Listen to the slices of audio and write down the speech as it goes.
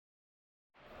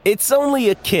It's only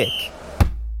a kick,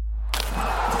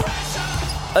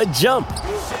 a jump,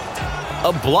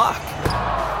 a block.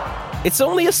 It's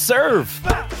only a serve.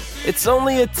 It's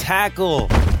only a tackle,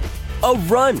 a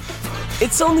run.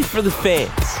 It's only for the fans.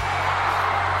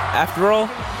 After all,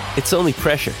 it's only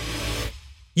pressure.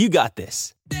 You got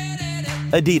this.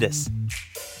 Adidas.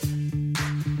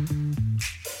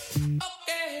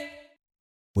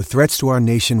 With threats to our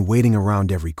nation waiting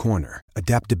around every corner,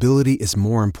 adaptability is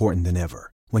more important than ever.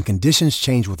 When conditions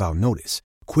change without notice,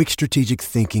 quick strategic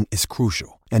thinking is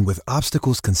crucial. And with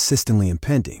obstacles consistently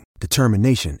impending,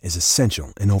 determination is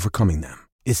essential in overcoming them.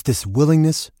 It's this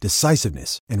willingness,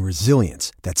 decisiveness, and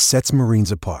resilience that sets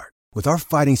Marines apart. With our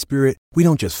fighting spirit, we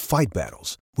don't just fight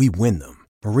battles, we win them.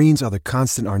 Marines are the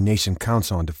constant our nation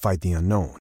counts on to fight the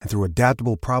unknown. And through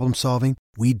adaptable problem solving,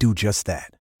 we do just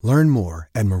that. Learn more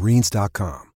at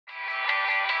marines.com.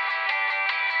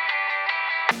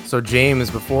 So,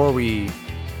 James, before we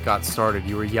got started,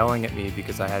 you were yelling at me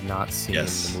because I had not seen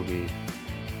the movie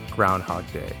Groundhog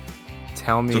Day.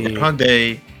 Tell me. So Groundhog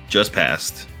Day just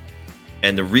passed.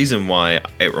 And the reason why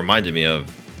it reminded me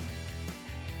of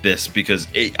this, because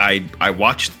I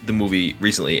watched the movie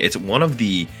recently. It's one of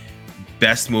the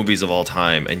best movies of all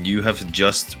time, and you have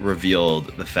just revealed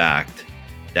the fact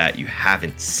that you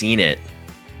haven't seen it.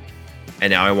 And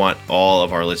now I want all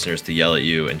of our listeners to yell at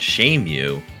you and shame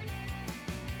you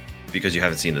because you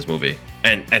haven't seen this movie.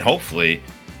 And hopefully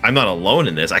I'm not alone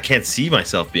in this. I can't see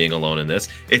myself being alone in this.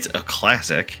 It's a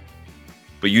classic,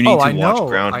 but you need to watch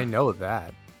Groundhog. I know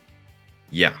that.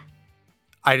 Yeah.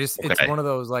 It's one of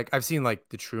those, like, I've seen like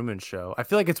The Truman Show. I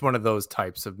feel like it's one of those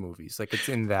types of movies. Like, it's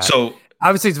in that. So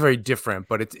obviously it's very different,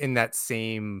 but it's in that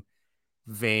same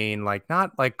vein, like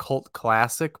not like cult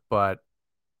classic, but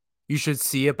you should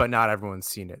see it, but not everyone's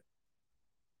seen it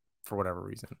for whatever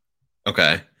reason.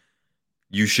 Okay.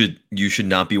 You should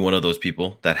not be one of those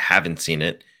people that haven't seen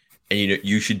it. And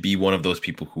you should be one of those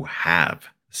people who have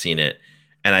seen it.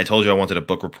 And I told you I wanted a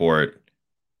book report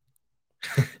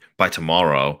by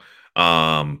tomorrow.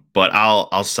 But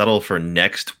I'll settle for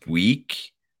next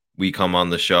week. We come on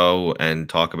the show and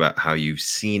talk about how you've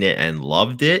seen it and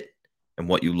loved it and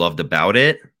what you loved about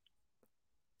it.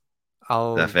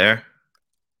 Is that fair?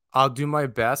 I'll do my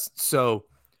best. So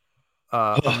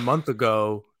a month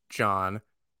ago, John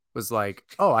was like,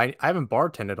 oh, I haven't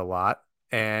bartended a lot.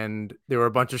 And there were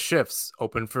a bunch of shifts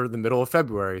open for the middle of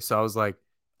February. So I was like,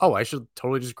 oh, I should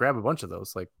totally just grab a bunch of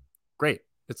those. Like, great.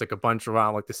 It's like a bunch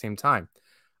around like the same time.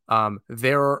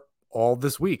 They're all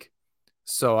this week.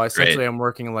 So essentially I'm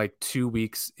working like 2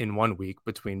 weeks in 1 week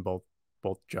between both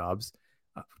jobs.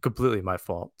 Completely my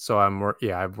fault. So I'm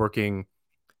working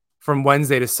from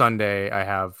Wednesday to Sunday. I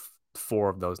have 4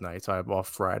 of those nights. I have off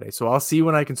Friday. So I'll see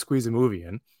when I can squeeze a movie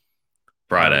in.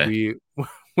 Friday.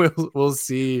 We'll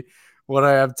see what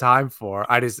I have time for.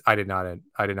 I did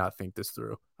not think this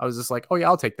through. I was just like, oh yeah,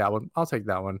 I'll take that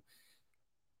one.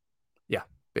 Yeah,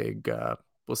 big.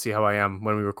 We'll see how I am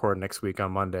when we record next week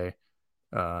on Monday.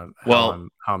 How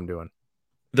I'm doing.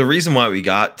 The reason why we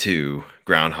got to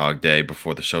Groundhog Day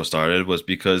before the show started was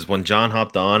because when John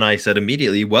hopped on, I said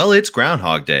immediately, well, it's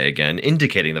Groundhog Day again,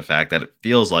 indicating the fact that it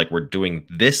feels like we're doing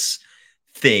this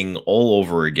thing all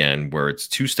over again, where it's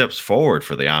 2 steps forward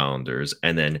for the Islanders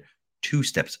and then 2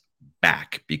 steps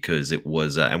back, because it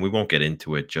was, and we won't get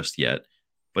into it just yet,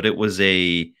 but it was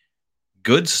a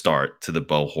good start to the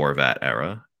Bo Horvat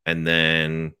era, and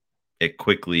then it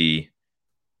quickly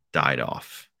died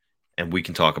off. And we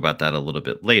can talk about that a little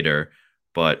bit later,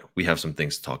 but we have some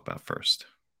things to talk about first.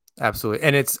 Absolutely.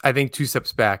 And I think 2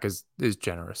 steps back is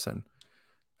generous, and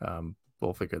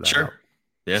we'll figure that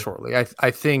out shortly.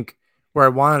 I think where I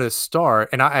wanted to start,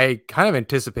 and I kind of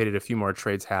anticipated a few more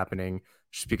trades happening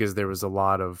just because there was a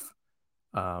lot of,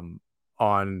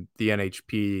 on the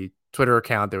NHP Twitter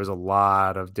account, there was a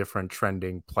lot of different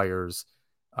trending players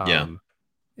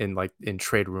in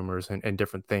trade rumors and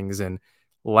different things. And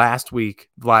last week,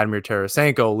 Vladimir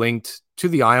Tarasenko linked to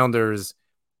the Islanders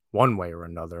one way or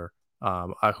another.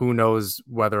 Who knows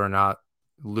whether or not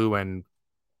Lou and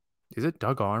is it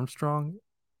Doug Armstrong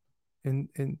in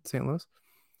St. Louis?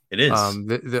 It is.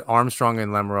 The Armstrong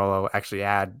and Lamoriello actually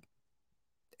add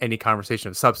any conversation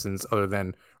of substance other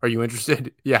than, are you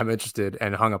interested? Yeah, I'm interested,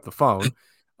 and hung up the phone.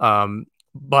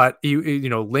 But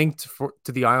you linked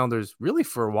to the Islanders really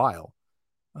for a while.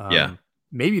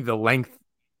 Maybe the length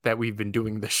that we've been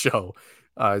doing the show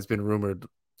has been rumored.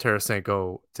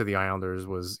 Tarasenko to the Islanders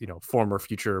was, former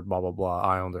future blah blah blah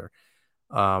Islander.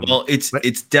 Well,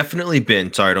 it's definitely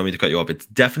been. Sorry, I don't mean to cut you off. It's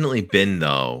definitely been,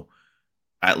 though,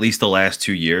 at least the last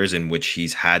 2 years in which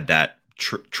he's had that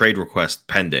trade request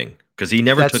pending, because he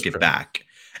never took it back.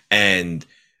 And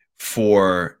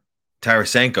for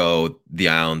Tarasenko, the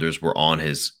Islanders were on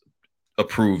his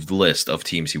approved list of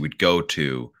teams he would go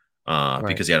to Right.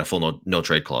 because he had a full no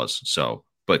trade clause. So,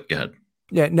 but go ahead.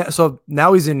 Yeah. So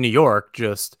now he's in New York,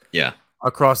 just Yeah.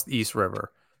 across the East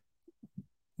River.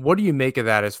 What do you make of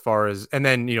that as far as, and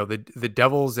then, the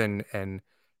Devils and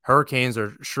Hurricanes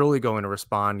are surely going to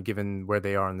respond given where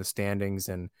they are in the standings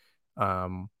and,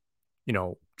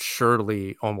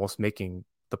 surely almost making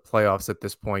the playoffs at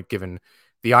this point, given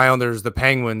the Islanders, the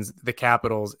Penguins, the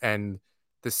Capitals, and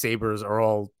the Sabres are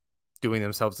all doing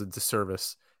themselves a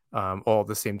disservice all at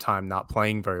the same time, not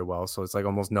playing very well. So it's like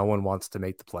almost no one wants to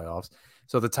make the playoffs.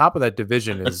 So the top of that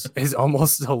division is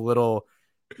almost a little,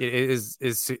 it is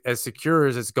as secure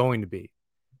as it's going to be.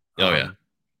 Oh yeah.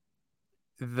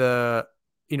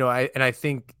 I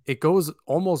think it goes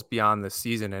almost beyond the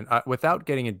season, and without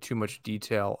getting into too much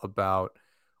detail about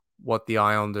what the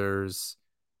Islanders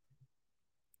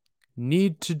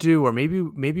need to do, or maybe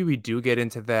we do get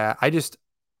into that.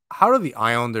 How do the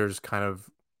Islanders kind of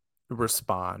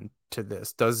respond to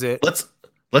this? Does it?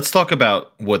 Let's talk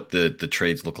about what the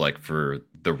trades look like for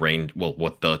the range. Well,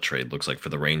 what the trade looks like for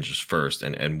the Rangers first,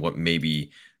 and what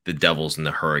maybe the Devils and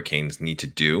the Hurricanes need to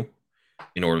do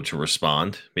in order to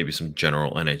respond. Maybe some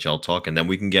general NHL talk, and then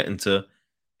we can get into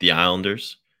the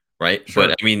Islanders, right? Sure.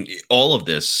 But I mean, all of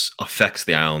this affects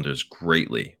the Islanders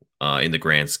greatly in the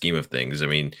grand scheme of things. I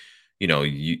mean,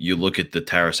 you look at the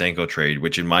Tarasenko trade,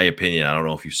 which in my opinion, I don't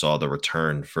know if you saw the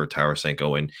return for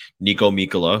Tarasenko and Nico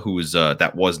Mikkola, who was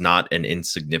that was not an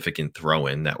insignificant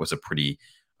throw-in. That was a pretty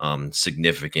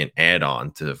significant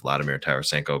add-on to Vladimir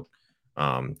Tarasenko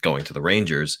going to the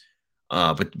Rangers.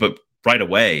 But right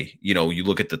away, you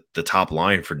look at the top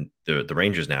line for the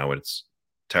Rangers now. It's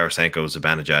Tarasenko,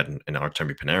 Zibanejad, and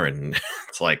Artemi Panarin.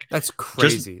 It's like that's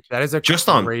crazy. That is a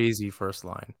crazy first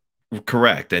line.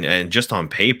 Correct. And just on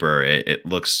paper, it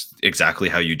looks exactly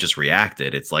how you just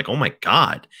reacted. It's like, oh my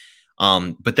God.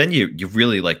 But then you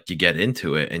really you get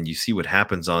into it and you see what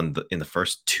happens in the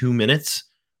first 2 minutes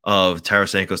of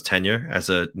Tarasenko's tenure as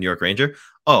a New York Ranger.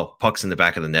 Oh, puck's in the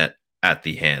back of the net at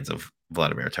the hands of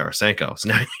Vladimir Tarasenko. So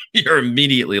now you're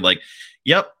immediately like,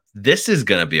 yep, this is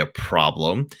going to be a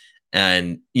problem.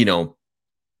 And,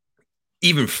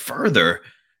 even further,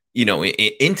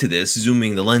 into this,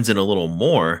 zooming the lens in a little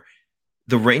more,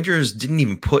 the Rangers didn't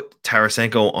even put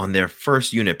Tarasenko on their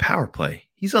first unit power play.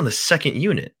 He's on the second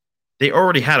unit. They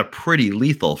already had a pretty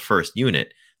lethal first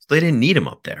unit, so they didn't need him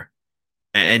up there.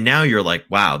 And now you're like,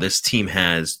 wow, this team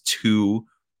has two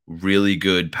really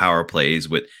good power plays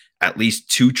with at least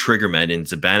two triggermen in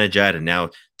Zibanejad and now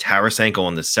Tarasenko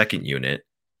on the second unit.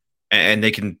 And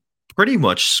they can pretty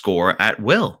much score at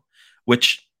will,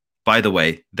 which, by the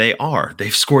way, they are.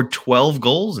 They've scored 12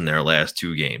 goals in their last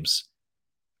two games.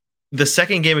 The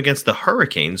second game against the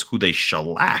Hurricanes, who they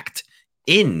shellacked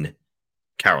in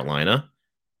Carolina,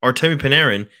 Artemi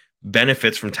Panarin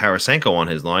benefits from Tarasenko on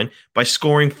his line by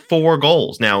scoring 4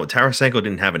 goals. Now, Tarasenko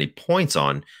didn't have any points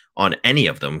on any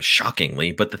of them,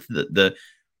 shockingly, but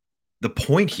the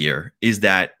point here is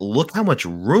that look how much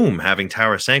room having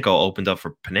Tarasenko opened up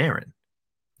for Panarin.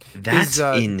 That's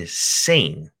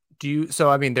insane.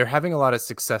 They're having a lot of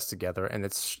success together, and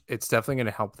it's definitely going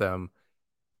to help them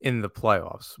in the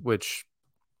playoffs, which,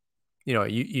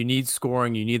 you need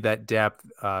scoring, you need that depth.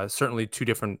 Certainly 2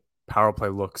 different power play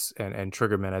looks and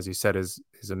triggermen, as you said, is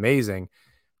amazing.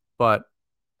 But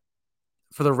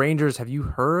for the Rangers, have you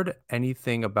heard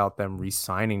anything about them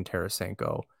re-signing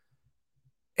Tarasenko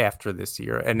after this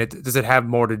year? And does it have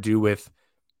more to do with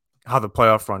how the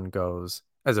playoff run goes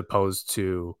as opposed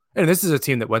to, and this is a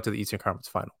team that went to the Eastern Conference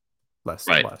Final last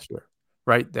year,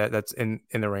 right? That's in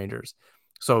the Rangers.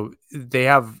 So they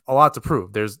have a lot to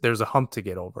prove. There's a hump to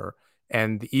get over.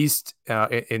 And the East,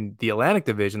 in the Atlantic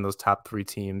Division, those top 3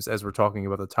 teams, as we're talking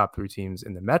about the top 3 teams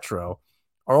in the Metro,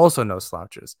 are also no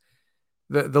slouches.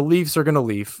 The Leafs are going to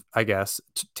leaf, I guess.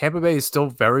 Tampa Bay is still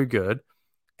very good.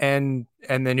 And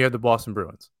then you have the Boston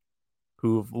Bruins,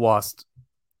 who've lost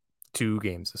 2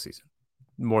 games this season.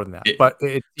 More than that. But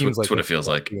it seems like what it feels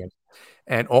like. Games.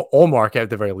 And Olmark,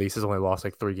 at the very least, has only lost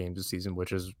 3 games this season,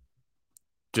 which is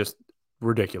just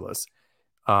ridiculous.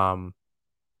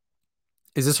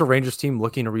 Is this a Rangers team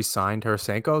looking to re-sign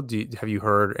Tarasenko? Have you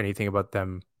heard anything about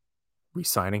them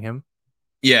re-signing him?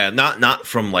 Yeah, not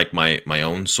from my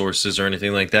own sources or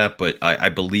anything like that, but I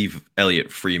believe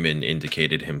Elliot Freeman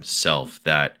indicated himself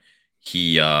that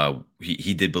he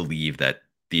did believe that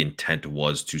the intent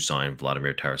was to sign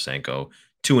Vladimir Tarasenko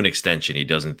to an extension. He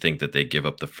doesn't think that they give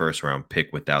up the first round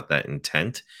pick without that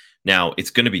intent. Now, it's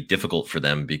going to be difficult for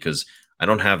them because I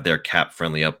don't have their cap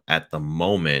friendly up at the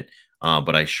moment.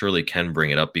 but I surely can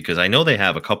bring it up because I know they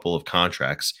have a couple of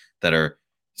contracts that are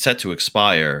set to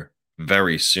expire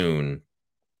very soon.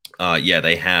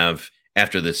 They have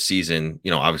after this season,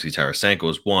 obviously Tarasenko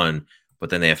is one, but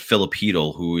then they have Filip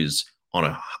Chytil, who is on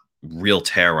a real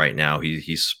tear right now.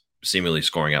 He's seemingly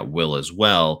scoring at will as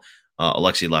well.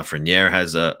 Alexis Lafreniere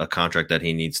has a contract that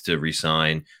he needs to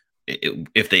resign.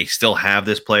 If they still have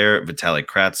this player, Vitaly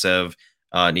Kravtsov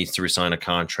needs to resign a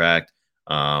contract.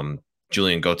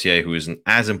 Julien Gauthier, who isn't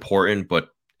as important, but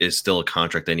is still a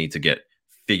contract they need to get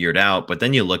figured out. But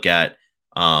then you look at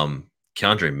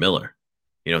K'Andre Miller.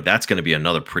 That's going to be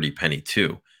another pretty penny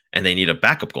too. And they need a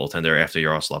backup goaltender after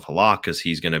Yaroslav Halak because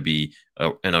he's going to be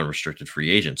an unrestricted free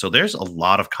agent. So there's a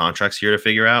lot of contracts here to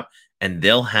figure out. And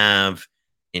they'll have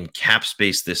in cap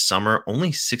space this summer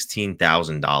only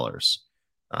 $16,000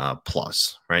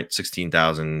 plus, right?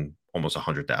 16,000, almost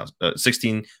 100,000,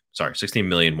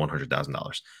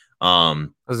 $16,100,000. I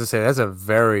was gonna say that's a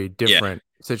very different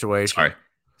situation. Sorry,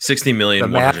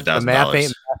 $16,100,000. The math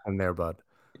ain't in there, bud.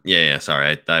 Yeah. Sorry,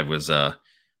 I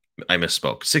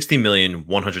misspoke.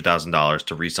 $60,100,000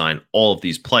 to re-sign all of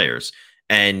these players,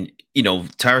 and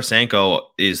Tarasenko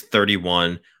is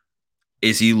 31.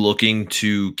 Is he looking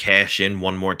to cash in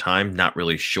one more time? Not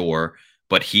really sure,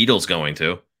 but Chytil's going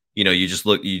to. You just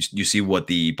look, you see what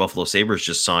the Buffalo Sabres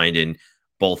just signed in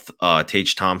both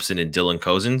Tage Thompson and Dylan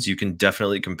Cozens. You can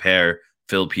definitely compare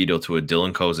Filip Chytil to a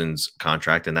Dylan Cozens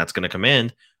contract, and that's going to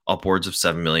command upwards of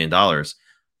 $7 million.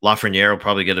 Lafreniere will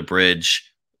probably get a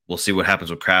bridge. We'll see what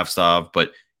happens with Kravtsov,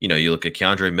 but you look at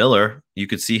K'Andre Miller, you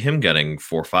could see him getting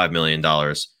 $4 or $5 million.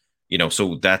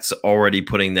 So that's already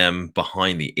putting them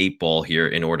behind the 8 ball here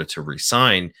in order to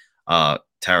re-sign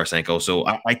Tarasenko. So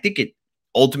I think it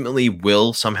ultimately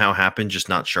will somehow happen, just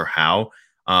not sure how.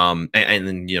 And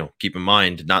then, keep in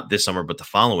mind, not this summer, but the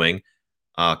following,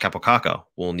 Kaapo Kakko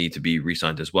will need to be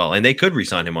re-signed as well. And they could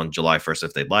re-sign him on July 1st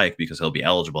if they'd like, because he'll be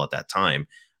eligible at that time.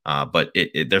 But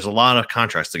there's a lot of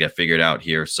contracts to get figured out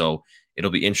here. So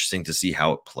it'll be interesting to see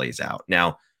how it plays out.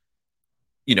 Now,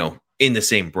 in the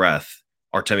same breath,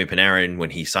 Artemi Panarin, when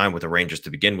he signed with the Rangers to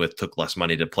begin with, took less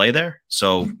money to play there.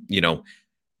 So,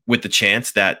 with the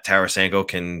chance that Tarasenko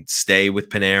can stay with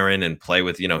Panarin and play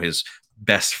with, his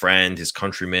best friend, his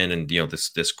countryman, and,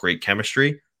 this great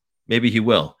chemistry, maybe he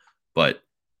will. But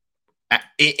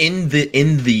in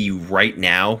the right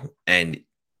now, and,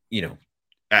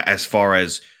 as far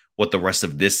as what the rest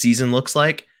of this season looks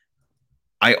like,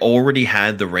 I already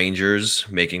had the Rangers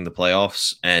making the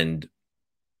playoffs, and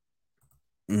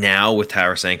now with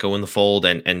Tarasenko in the fold,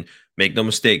 and make no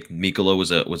mistake, Mikkola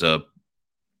was a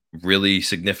really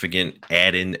significant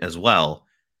add-in as well.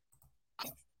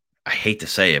 I hate to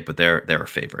say it, but they're a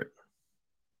favorite.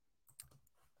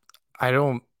 I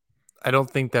don't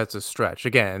think that's a stretch.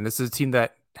 Again, this is a team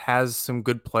that has some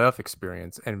good playoff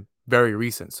experience and very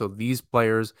recent. So these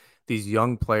players, these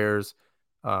young players,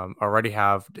 already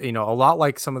have a lot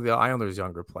like some of the Islanders'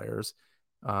 younger players.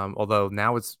 Although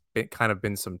now it's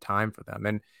been some time for them.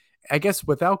 And I guess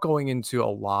without going into a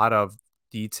lot of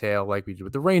detail like we did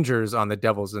with the Rangers on the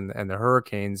Devils and the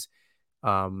Hurricanes,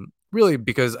 really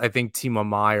because I think Timo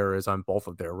Meier is on both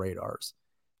of their radars.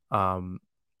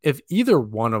 If either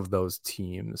one of those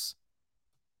teams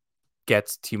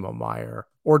gets Timo Meier,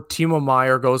 or Timo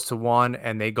Meier goes to one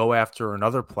and they go after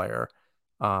another player,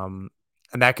 and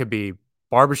that could be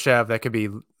Barbashev, that could be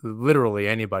literally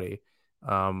anybody.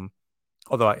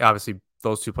 Although obviously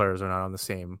those two players are not on the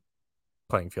same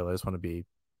playing field. I just want to be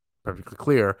perfectly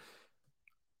clear.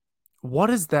 What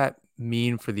does that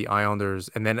mean for the Islanders?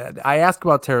 And then I ask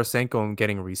about Tarasenko and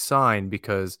getting re-signed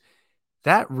because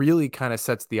that really kind of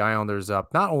sets the Islanders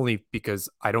up, not only because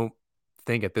I don't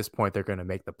think at this point they're going to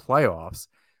make the playoffs,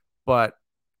 but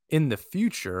in the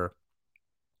future,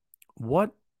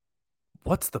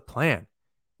 what's the plan?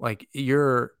 Like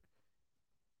I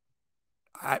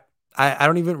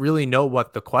don't even really know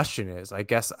what the question is. I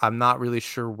guess I'm not really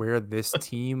sure where this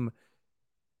team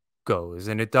goes.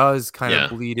 And it does kind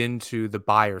of bleed into the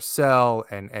buy or sell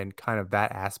and kind of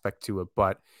that aspect to it.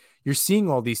 But you're seeing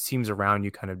all these teams around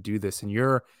you kind of do this.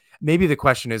 And maybe the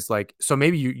question is like, so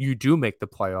maybe you do make the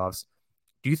playoffs.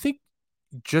 Do you think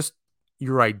just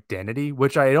your identity,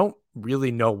 which I don't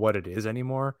really know what it is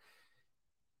anymore,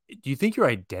 do you think your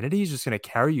identity is just going to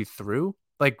carry you through?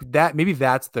 Like that, maybe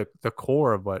that's the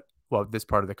core of what this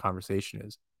part of the conversation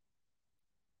is.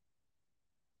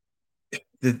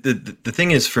 The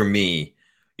thing is for me,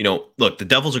 look, the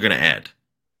Devils are going to add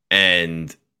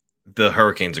and the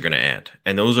Hurricanes are going to add.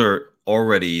 And those are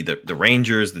already the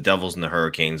Rangers, the Devils, and the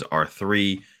Hurricanes are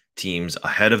 3 teams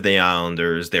ahead of the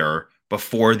Islanders. They're,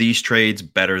 before these trades,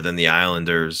 better than the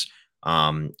Islanders.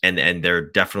 And they're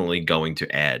definitely going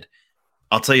to add.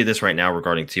 I'll tell you this right now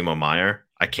regarding Timo Meyer.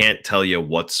 I can't tell you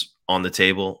what's on the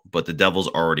table, but the Devils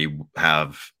already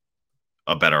have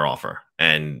a better offer,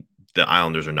 and the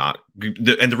Islanders are not.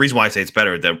 And the reason why I say it's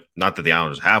better, that not that the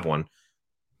Islanders have one,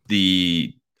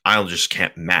 the Islanders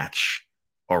can't match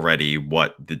already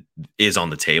what is on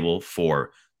the table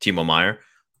for Timo Meyer.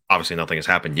 Obviously, nothing has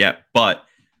happened yet, but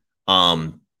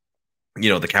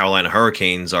the Carolina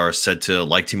Hurricanes are said to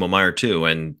like Timo Meyer too,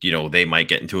 and they might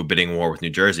get into a bidding war with New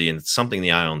Jersey, and it's something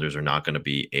the Islanders are not going to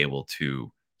be able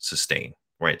to sustain.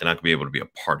 Right? They're not going to be able to be a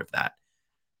part of that.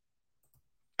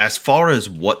 As far as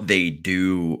what they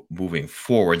do moving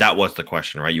forward, that was the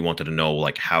question, right? You wanted to know,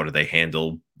 like, how do they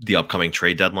handle the upcoming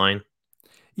trade deadline?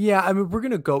 Yeah, I mean, we're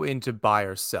gonna go into buy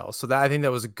or sell, so that I think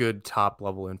that was a good top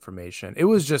level information. It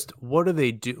was just, what do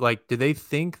they do? Like, do they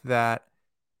think that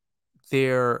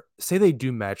say they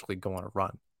do magically go on a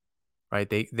run, right?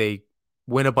 They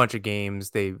win a bunch of games.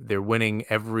 They're winning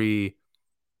every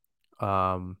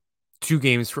 2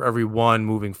 games for every one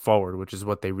moving forward, which is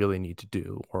what they really need to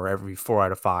do, or every 4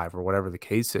 out of 5, or whatever the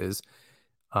case is.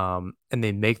 And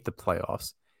they make the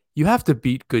playoffs. You have to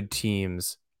beat good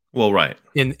teams. Well, right.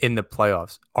 In the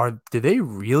playoffs. Do they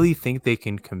really think they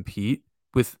can compete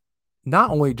with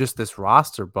not only just this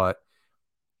roster, but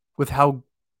with how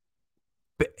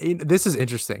this is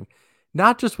interesting,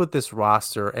 not just with this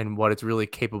roster and what it's really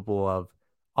capable of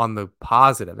on the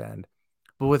positive end,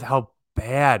 but with how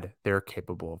bad they're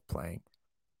capable of playing.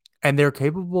 And they're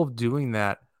capable of doing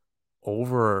that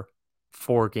over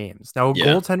 4 games. Now, a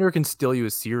goaltender can steal you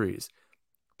a series,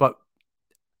 but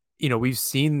we've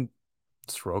seen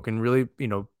Sorokin really,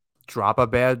 drop a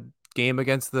bad game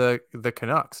against the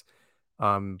Canucks.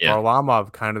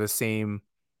 Varlamov, kind of the same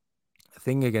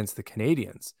thing against the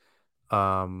Canadiens.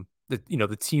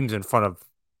 The teams in front of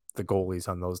the goalies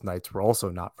on those nights were also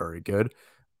not very good.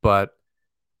 But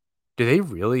do they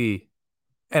really?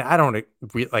 And I don't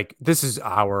like, this is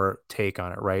our take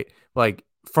on it, right? Like,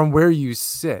 from where you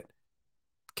sit,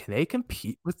 can they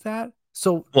compete with that?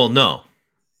 So, well, no.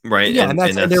 Right. Yeah, and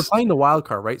they're playing the wild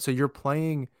card, right? So you're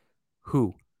playing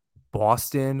who?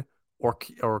 Boston or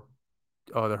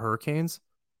the Hurricanes?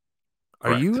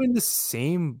 Are Correct. you in the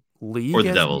same league or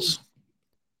the Devils?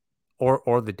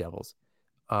 Or the Devils?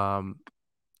 Because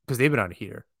they've been on a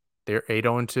heater. They're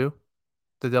 8-0-2.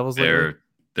 The Devils. They're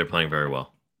playing very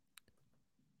well.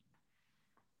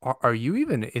 Are you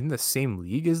even in the same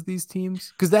league as these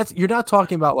teams? Because you're not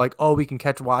talking about like, oh, we can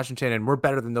catch Washington and we're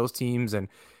better than those teams, and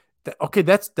okay,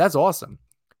 that's awesome.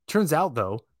 Turns out,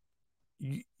 though,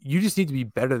 you just need to be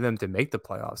better than them to make the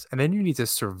playoffs, and then you need to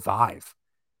survive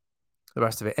the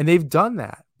rest of it. And they've done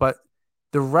that, but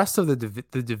the rest of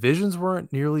the divisions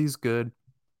weren't nearly as good,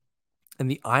 and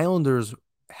the Islanders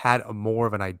had more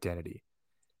of an identity.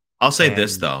 I'll say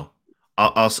this though.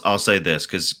 I'll say this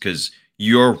because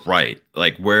you're right.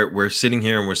 Like, we're sitting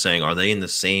here and we're saying, are they in the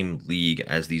same league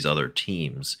as these other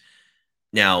teams?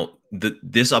 Now,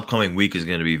 this upcoming week is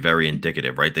going to be very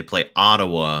indicative, right? They play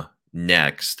Ottawa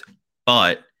next,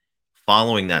 but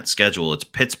following that schedule, it's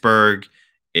Pittsburgh,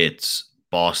 it's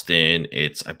Boston,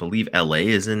 it's, I believe, LA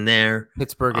is in there.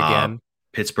 Pittsburgh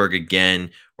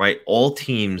again, right? All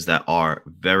teams that are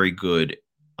very good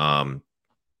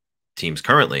teams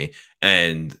currently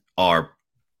and are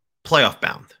playoff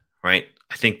bound, right?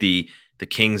 I think the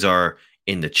Kings are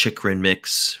in the Chychrun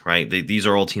mix, right? These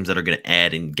are all teams that are going to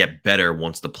add and get better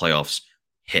once the playoffs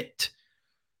hit.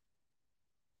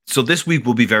 So this week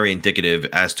will be very indicative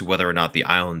as to whether or not the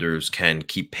Islanders can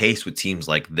keep pace with teams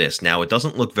like this. Now, it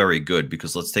doesn't look very good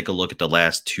because let's take a look at the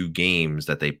last 2 games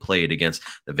that they played against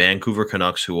the Vancouver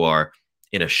Canucks, who are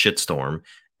in a shitstorm,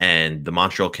 and the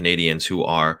Montreal Canadiens, who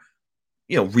are,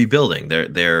 rebuilding.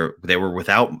 They were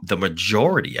without the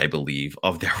majority, I believe,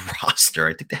 of their roster.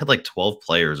 I think they had like 12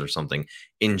 players or something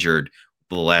injured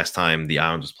the last time the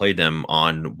Islanders played them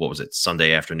on, what was it,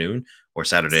 Sunday afternoon or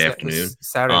Saturday afternoon?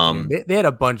 Saturday afternoon. They had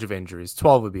a bunch of injuries.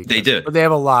 12 would be good. They did. But they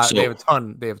have a lot. So, they have a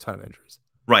ton of injuries.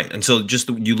 Right. And so just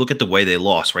you look at the way they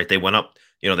lost, right? They went up,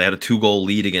 they had a 2-goal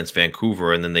lead against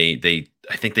Vancouver, and then they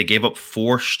I think they gave up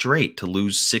 4 straight to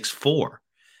lose 6-4.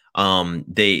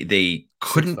 They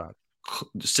couldn't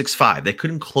 6-5. They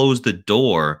couldn't close the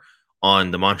door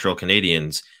on the Montreal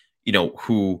Canadiens,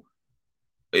 who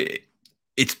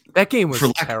it's that game was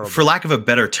terrible. For lack of a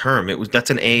better term, that's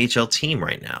an AHL team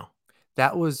right now.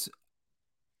 That was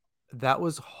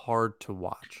hard to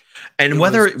watch. And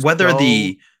whether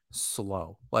the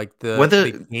slow, like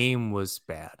the game was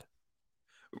bad.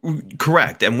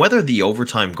 Correct. And whether the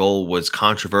overtime goal was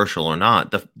controversial or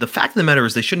not, the fact of the matter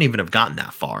is they shouldn't even have gotten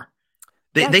that far.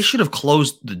 They should have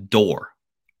closed the door.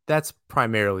 that's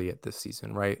primarily it this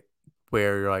season, right?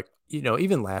 Where you're like,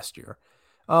 even last year,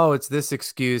 oh, it's this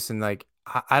excuse, and like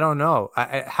I don't know.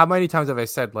 How many times have I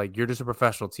said like you're just a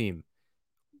professional team,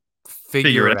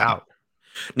 Figure figure it it out. out?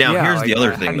 Now, Yeah, here's like the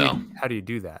other how thing, do you though. how do you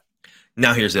do that?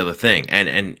 Now, here's the other thing,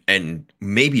 and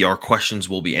maybe our questions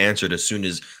will be answered as soon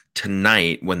as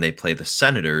tonight when they play the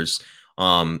Senators.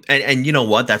 And you know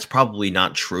what? That's probably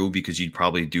not true because you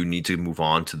probably do need to move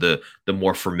on to the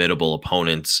more formidable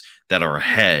opponents that are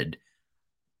ahead.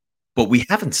 But we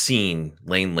haven't seen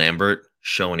Lane Lambert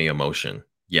show any emotion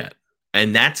yet,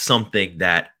 and that's something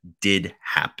that did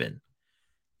happen.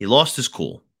 He lost his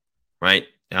cool, right?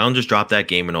 Allen just dropped that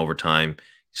game in overtime,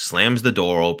 slams the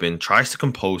door open, tries to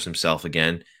compose himself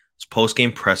again. His post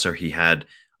game presser, he had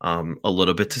a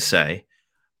little bit to say.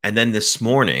 And then this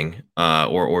morning,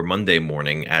 or Monday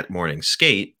morning at morning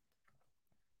skate,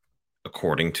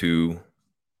 according to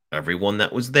everyone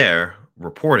that was there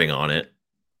reporting on it,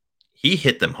 he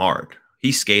hit them hard.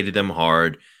 He skated them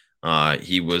hard.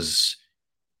 He was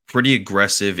pretty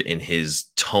aggressive in his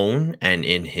tone and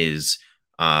in his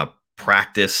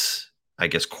practice, I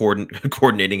guess,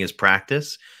 coordinating his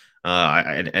practice.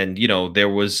 And there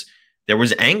was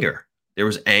anger. There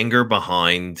was anger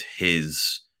behind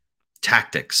his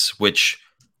tactics, which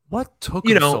What took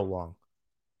you him so know, long?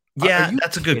 Are yeah, you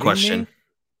that's a good kidding me? question.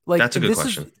 Like, That's a and good this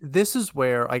is question. this is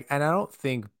where like, and I don't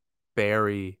think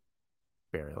Barry,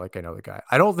 like I know the guy.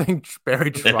 I don't think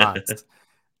Barry Trotz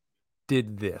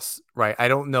did this, right? I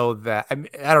don't know that. I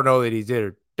don't know that he did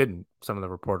or didn't. Some of the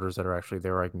reporters that are actually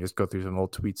there, I can just go through some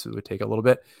old tweets. It would take a little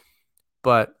bit,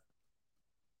 but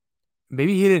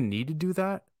maybe he didn't need to do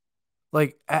that.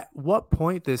 Like, at what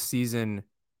point this season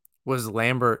was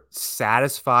Lambert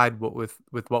satisfied with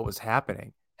what was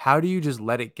happening? How do you just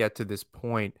let it get to this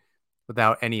point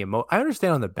without any emo? I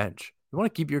understand on the bench, you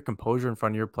want to keep your composure in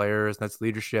front of your players. That's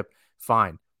leadership.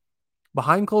 Fine.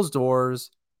 Behind closed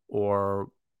doors or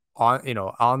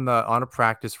on a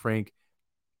practice rink,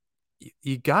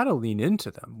 you got to lean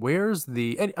into them.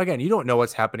 And again, you don't know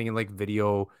what's happening in like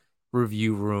video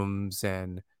review rooms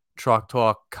and truck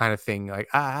talk kind of thing. Like,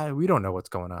 we don't know what's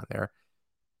going on there.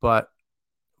 But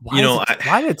You know,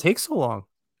 why did it take so long?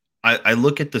 I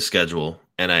look at the schedule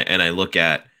and I look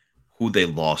at who they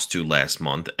lost to last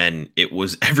month, and it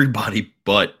was everybody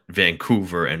but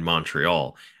Vancouver and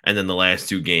Montreal. And then the last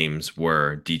two games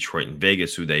were Detroit and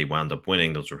Vegas, who they wound up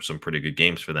winning. Those were some pretty good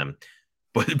games for them.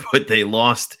 But they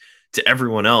lost to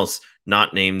everyone else,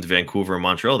 not named Vancouver and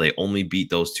Montreal. They only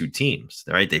beat those two teams,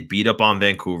 right? They beat up on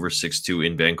Vancouver 6-2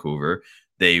 in Vancouver.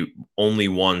 They only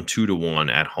won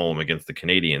 2-1 at home against the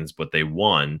Canadians, but they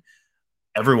won.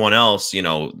 Everyone else,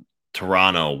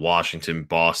 Toronto, Washington,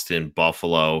 Boston,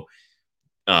 Buffalo,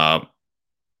 uh,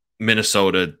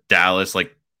 Minnesota, Dallas,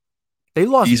 like They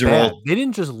lost these are bad. all, They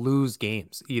didn't just lose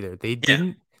games either. They yeah,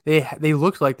 didn't. They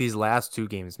looked like these last two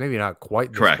games, maybe not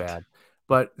quite this correct. bad,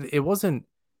 but it wasn't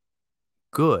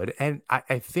good. And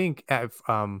I think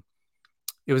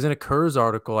it was in a Kurz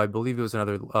article. I believe it was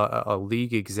another a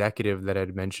league executive that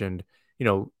had mentioned,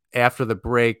 after the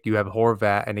break, you have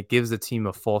Horvat, and it gives the team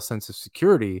a false sense of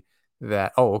security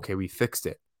that, oh, okay, we fixed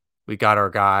it. We got our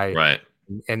guy, Right.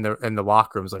 and the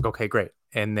locker room's like, okay, great.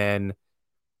 And then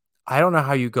I don't know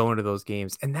how you go into those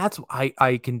games. And that's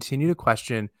I continue to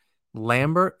question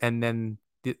Lambert and then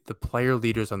the player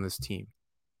leaders on this team.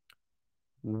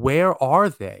 Where are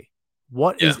they?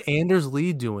 What Yeah. is Anders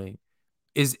Lee doing?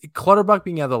 Is Clutterbuck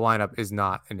being out of the lineup is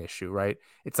not an issue, right?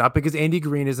 It's not because Andy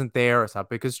Green isn't there. It's not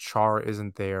because Char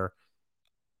isn't there.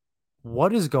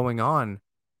 What is going on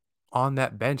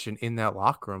that bench and in that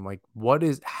locker room? Like,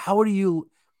 how do you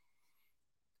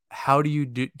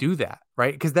do that,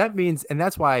 right? Because that means, and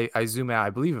that's why I zoom out. I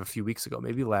believe a few weeks ago,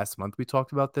 maybe last month, we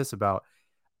talked about this, about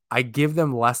I give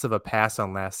them less of a pass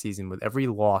on last season with every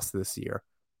loss this year,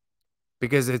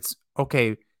 because it's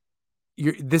okay.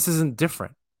 This isn't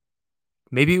different.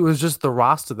 Maybe it was just the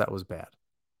roster that was bad.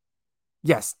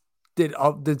 Yes. Did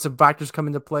some factors come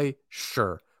into play?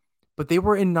 Sure. But they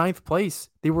were in ninth place.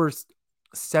 They were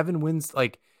 7 wins.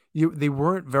 Like, they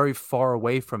weren't very far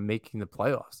away from making the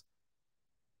playoffs.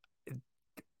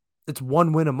 It's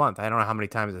 1 win a month. I don't know how many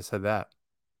times I said that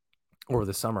over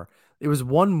the summer. It was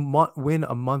win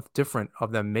a month different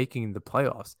of them making the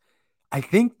playoffs. I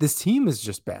think this team is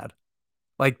just bad.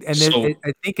 Like, and So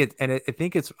I think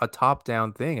it's a top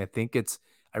down thing. I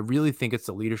really think it's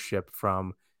the leadership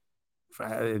from,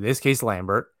 in this case,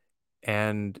 Lambert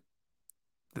and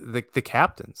the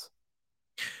captains.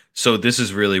 so this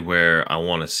is really where I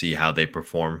want to see how they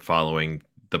perform following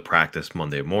the practice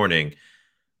Monday morning.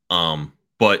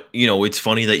 But it's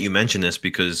funny that you mentioned this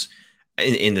because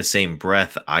in the same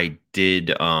breath, I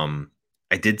did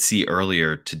I did see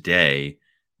earlier today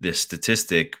this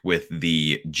statistic with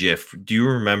the GIF. Do you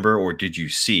remember or did you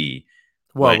see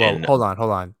Whoa, when hold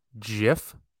on.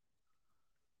 GIF?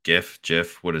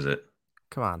 GIF? What is it?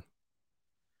 Come on.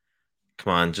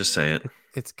 Come on, just say it.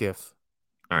 It's GIF.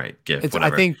 All right, GIF, I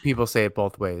whatever. think people say it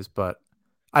both ways, but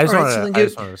All right, I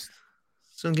just wanted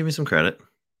to, give me some credit.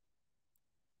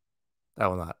 I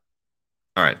will not.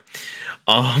 All right.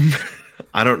 Um,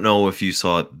 I don't know if you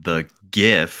saw the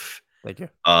GIF Thank you.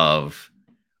 of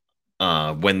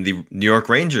when the New York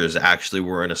Rangers actually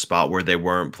were in a spot where they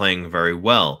weren't playing very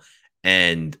well,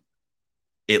 and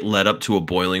it led up to a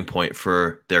boiling point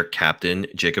for their captain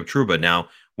Jacob Trouba. Now,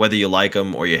 whether you like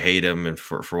him or you hate him, and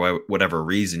for whatever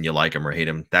reason you like him or hate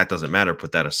him, that doesn't matter.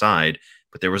 Put that aside.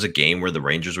 But there was a game where the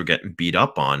Rangers were getting beat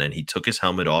up on, and he took his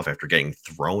helmet off after getting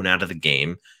thrown out of the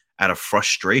game out of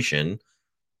frustration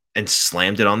and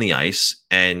slammed it on the ice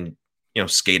and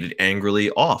skated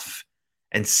angrily off.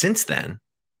 And since then,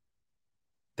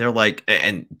 they're like,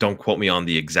 and don't quote me on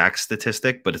the exact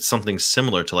statistic, but it's something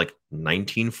similar to like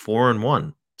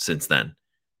 19-4-1 since then,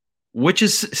 which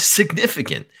is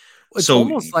significant. It's So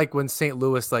almost like when St.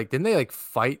 Louis, like, didn't they like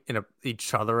fight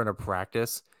each other in a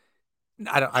practice?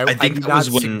 I I think do that not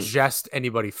was when suggest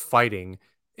anybody fighting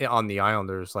on the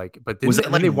Islanders, like, but was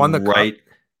didn't that they, when like they won the cup? right?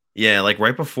 Yeah, like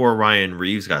right before Ryan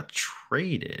Reeves got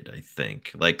traded, I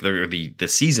think. Like the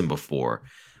season before.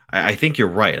 I think you're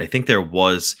right. I think there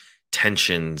was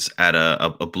tensions at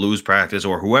a Blues practice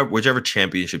or whichever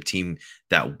championship team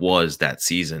that was that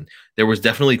season. There was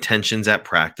definitely tensions at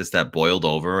practice that boiled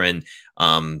over, and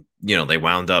they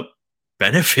wound up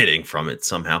benefiting from it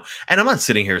somehow. And I'm not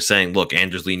sitting here saying, look,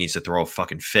 Anders Lee needs to throw a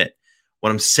fucking fit.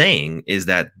 What I'm saying is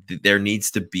that there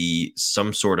needs to be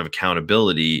some sort of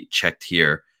accountability checked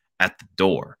here at the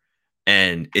door.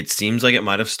 And it seems like it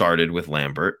might have started with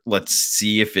Lambert. Let's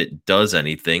see if it does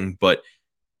anything. But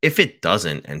if it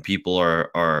doesn't, and people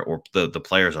or the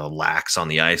players are lax on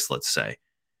the ice, let's say,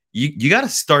 you got to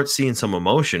start seeing some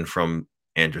emotion from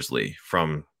Anders Lee,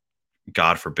 from,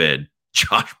 God forbid,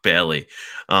 Josh Bailey,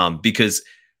 because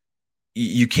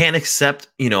you can't accept,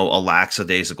 a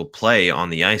lackadaisical play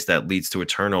on the ice that leads to a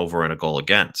turnover and a goal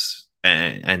against.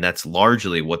 And that's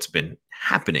largely what's been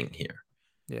happening here.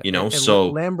 Yeah, and So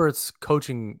Lambert's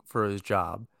coaching for his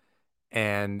job,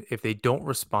 and if they don't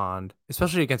respond,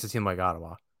 especially against a team like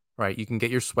Ottawa, right, you can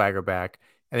get your swagger back,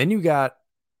 and then you got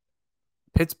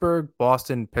Pittsburgh,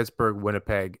 Boston, Pittsburgh,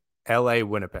 Winnipeg, LA,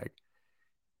 Winnipeg.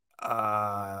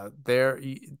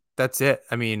 That's it.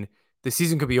 I mean, the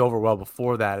season could be over well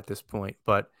before that at this point,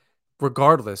 but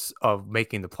regardless of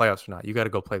making the playoffs or not, you got to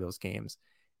go play those games.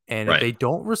 And if they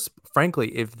don't,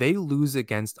 frankly, if they lose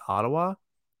against Ottawa,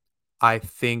 I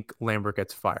think Lambert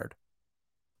gets fired.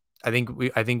 I think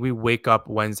we wake up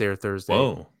Wednesday or Thursday.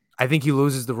 Whoa. I think he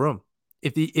loses the room.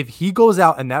 If he goes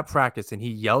out in that practice and he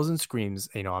yells and screams,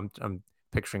 I'm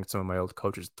picturing some of my old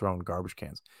coaches throwing garbage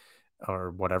cans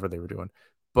or whatever they were doing.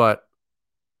 But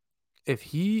if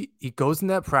he goes in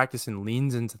that practice and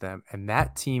leans into them, and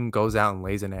that team goes out and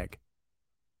lays an egg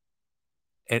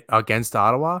against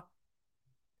Ottawa,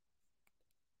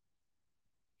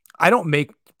 I don't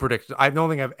make predictions. I don't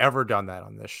think I've ever done that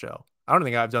on this show. I don't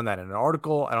think I've done that in an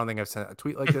article. I don't think I've sent a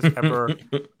tweet like this ever.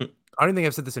 I don't think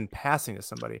I've said this in passing to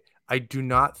somebody. I do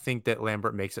not think that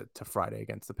Lambert makes it to Friday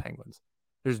against the Penguins.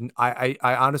 I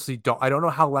honestly don't. I don't know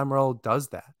how Lamoriello does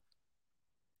that.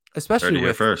 Especially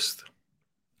with first.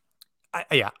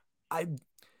 I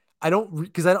don't,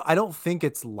 because I don't think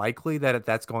it's likely that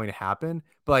that's going to happen.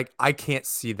 But like, I can't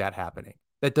see that happening.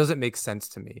 That doesn't make sense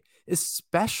to me,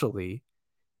 especially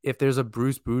if there's a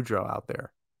Bruce Boudreau out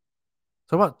there.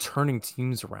 Talk about turning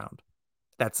teams around.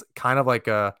 That's kind of like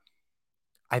I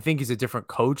think he's a different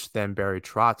coach than Barry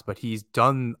Trotz, but he's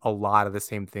done a lot of the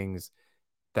same things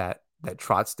that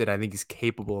Trotz did. I think he's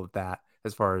capable of that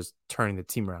as far as turning the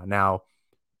team around. Now,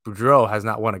 Boudreau has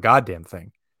not won a goddamn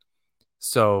thing.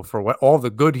 So for all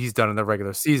the good he's done in the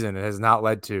regular season, it has not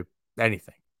led to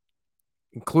anything,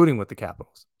 including with the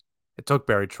Capitals. It took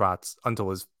Barry Trotz until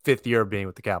his 5th year of being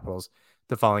with the Capitals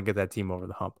to finally get that team over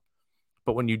the hump.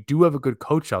 But when you do have a good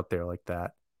coach out there like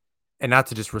that, and not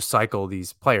to just recycle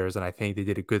these players, and I think they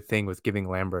did a good thing with giving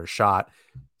Lambert a shot,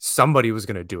 somebody was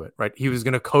going to do it, right? He was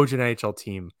going to coach an NHL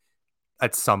team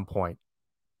at some point,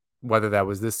 whether that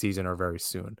was this season or very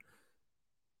soon.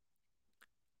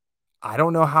 I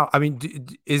don't know how. I mean,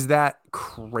 is that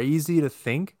crazy to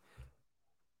think?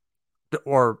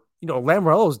 Or,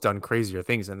 Lamoriello's done crazier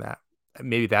things than that.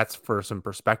 Maybe that's for some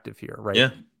perspective here, right?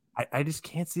 Yeah. I just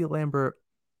can't see Lambert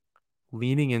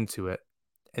leaning into it.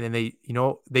 And then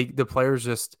the players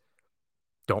just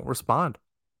don't respond.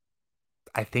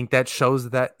 I think that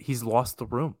shows that he's lost the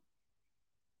room.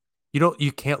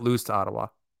 You can't lose to Ottawa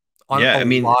on Yeah, a I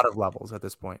mean, lot of levels at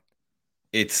this point.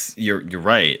 you're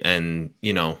right, and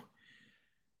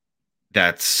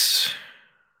that's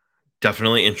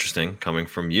definitely interesting coming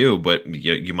from you, but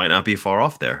you might not be far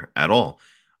off there at all.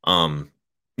 Um,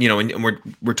 and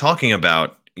we're talking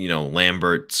about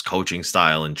Lambert's coaching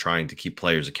style and trying to keep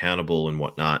players accountable and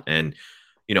whatnot. And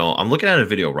I'm looking at a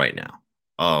video right now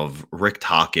of Rick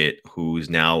Tocchet, who's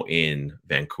now in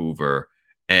Vancouver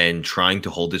and trying to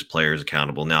hold his players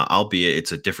accountable. Now, albeit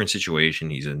it's a different situation,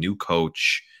 he's a new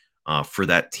coach for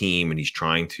that team, and he's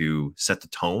trying to set the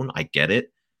tone. I get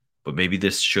it, but maybe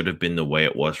this should have been the way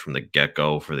it was from the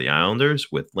get-go for the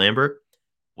Islanders with Lambert.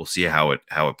 We'll see how it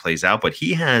plays out. But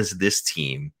he has this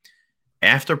team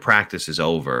after practice is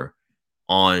over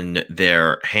on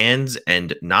their hands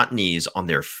and not knees, on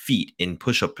their feet in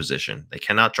push-up position. They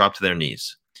cannot drop to their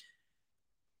knees.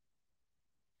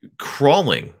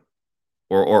 Crawling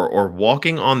or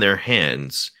walking on their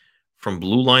hands from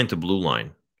blue line to blue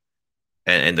line.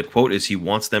 And the quote is, he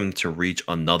wants them to reach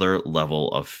another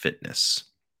level of fitness.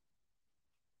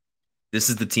 This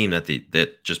is the team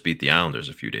that just beat the Islanders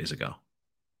a few days ago.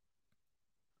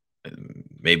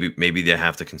 Maybe they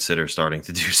have to consider starting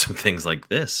to do some things like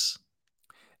this.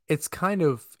 It's kind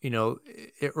of,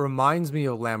 it reminds me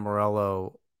of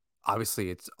Lamoriello. Obviously,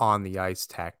 it's on the ice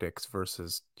tactics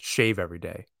versus shave every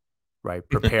day, right?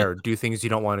 Prepare, do things you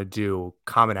don't want to do,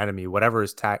 common enemy, whatever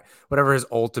his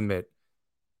ultimate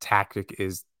tactic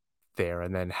is there,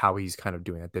 and then how he's kind of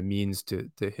doing it, the means to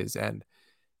his end.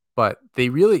 But they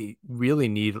really, really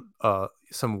need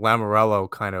some Lamoriello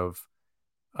kind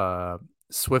of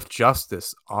swift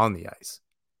justice on the ice.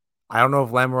 I don't know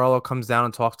if Lamoriello comes down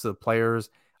and talks to the players.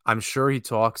 I'm sure he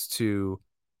talks to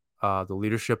the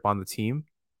leadership on the team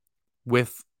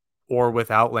with or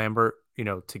without Lambert,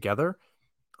 together.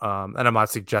 And I'm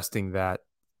not suggesting that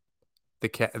the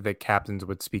captains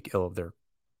would speak ill of their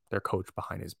coach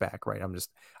behind his back, right?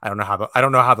 I don't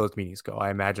know how those meetings go.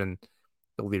 I imagine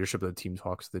the leadership of the team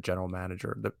talks to the general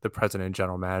manager, the president and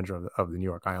general manager of the New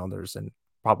York Islanders, and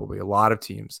probably a lot of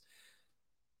teams.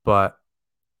 But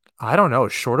I don't know,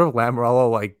 short of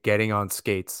Lamoriello like getting on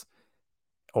skates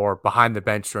or behind the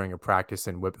bench during a practice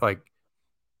and whip, like,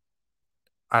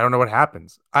 I don't know what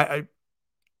happens.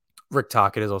 Rick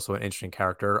Tocchet is also an interesting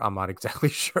character. I'm not exactly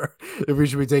sure if we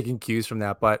should be taking cues from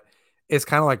that, but it's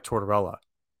kind of like Tortorella.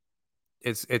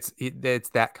 It's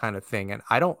that kind of thing, and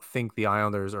I don't think the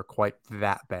Islanders are quite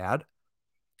that bad,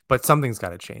 but something's got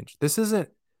to change. This isn't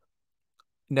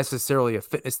necessarily a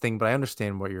fitness thing, but I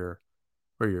understand where you're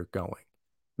going.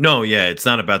 No, yeah, it's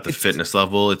not about the fitness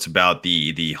level. It's about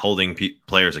the holding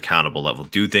players accountable level.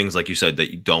 Do things, like you said,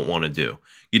 that you don't want to do.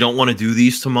 You don't want to do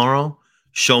these tomorrow?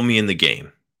 Show me in the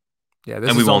game. Yeah,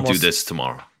 and we won't do this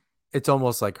tomorrow. It's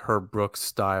almost like Herb Brooks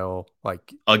style,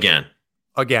 like again,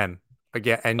 and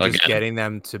just getting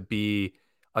them to be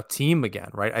a team again,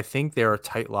 right? I think they're a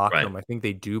tight locker room. I think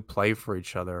they do play for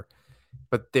each other,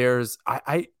 but there's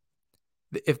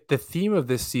if the theme of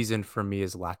this season for me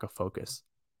is lack of focus.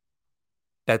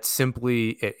 That's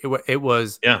simply it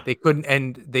was. Yeah. They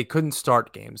couldn't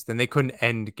start games, then they couldn't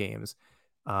end games.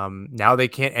 Now they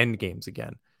can't end games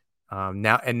again.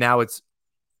 Now it's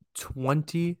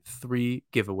 23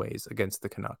 giveaways against the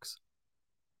Canucks.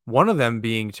 One of them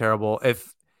being terrible. Actually,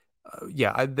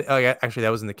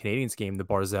 that was in the Canadiens game. The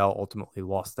Barzal ultimately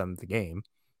lost them the game.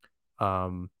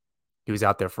 He was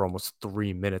out there for almost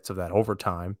 3 minutes of that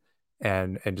overtime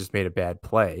and just made a bad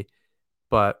play.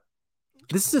 But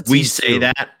this is a team. We say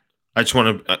that. I just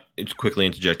want to quickly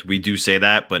interject. We do say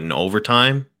that, but in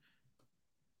overtime,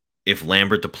 if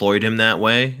Lambert deployed him that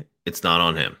way, it's not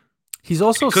on him. He's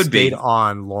also stayed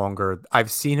on longer.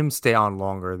 I've seen him stay on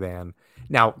longer than.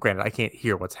 Now, granted, I can't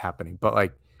hear what's happening, but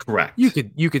like, correct. You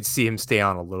could see him stay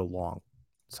on a little long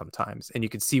sometimes, and you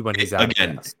could see when he's out.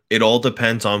 Again, it all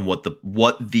depends on what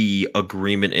the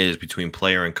agreement is between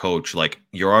player and coach. Like,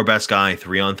 you're our best guy,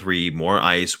 3-on-3, more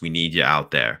ice. We need you out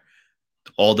there.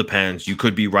 All depends. You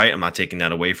could be right. I'm not taking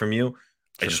that away from you.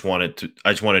 Sure. I just want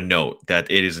to note that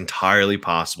it is entirely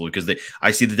possible, because I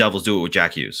see the Devils do it with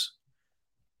Jack Hughes.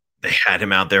 They had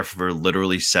him out there for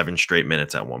literally 7 straight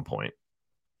minutes at one point,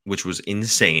 which was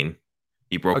insane.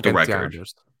 He broke the record.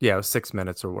 Yeah, it was 6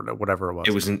 minutes or whatever it was.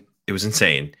 It was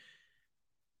insane.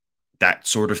 That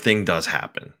sort of thing does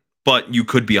happen. But you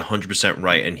could be 100%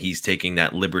 right, and he's taking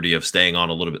that liberty of staying on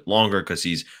a little bit longer because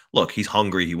he's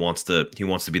hungry. He wants to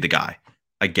be the guy.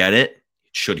 I get it.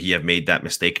 Should he have made that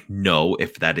mistake? No,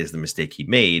 if that is the mistake he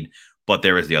made. But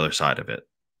there is the other side of it.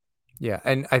 Yeah,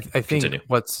 and I think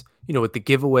what's with the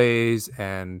giveaways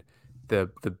and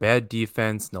the bad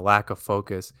defense and the lack of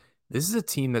focus. This is a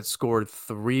team that scored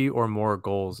 3 or more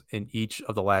goals in each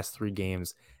of the last 3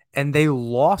 games, and they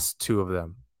lost 2 of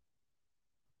them.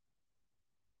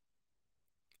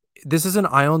 This is an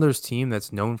Islanders team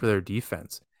that's known for their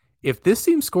defense. If this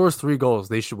team scores 3 goals,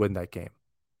 they should win that game.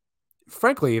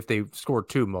 Frankly, if they score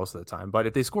 2 most of the time, but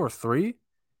if they score 3,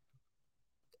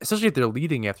 especially if they're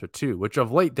leading after 2, which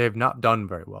of late they've not done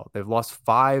very well. They've lost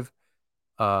 5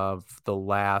 of the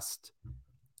last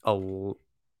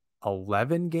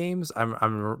 11 games.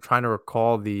 I'm trying to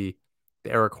recall the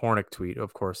Eric Hornick tweet.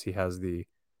 Of course, he has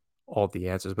all the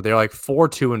answers, but they're like 4,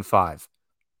 2, and 5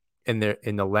 in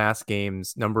the last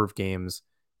number of games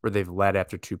where they've led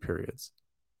after 2 periods.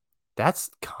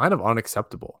 That's kind of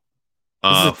unacceptable.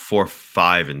 4,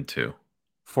 5, and 2.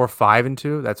 4, 5, and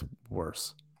 2. That's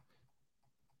worse.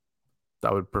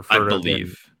 I would prefer.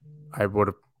 I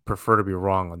would prefer to be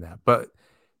wrong on that, but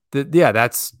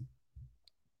that's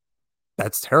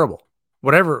terrible.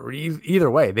 Whatever,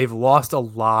 either way, they've lost a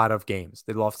lot of games.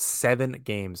 They lost 7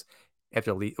 games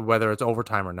after whether it's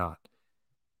overtime or not.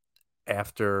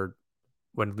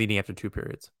 When leading after 2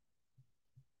 periods,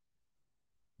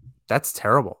 that's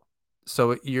terrible.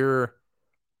 So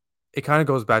it kind of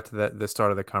goes back to the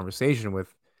start of the conversation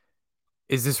with,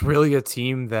 is this really a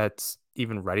team that's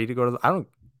even ready to go to I don't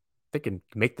think they can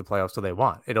make the playoffs till they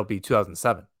want. It'll be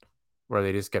 2007 where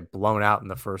they just get blown out in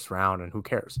the first round, and who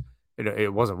cares?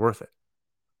 It wasn't worth it.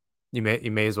 You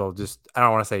may as well just, I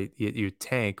don't want to say you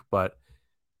tank, but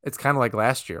it's kind of like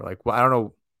last year. Like, well, I don't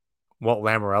know what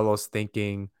Lamoriello's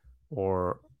thinking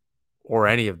or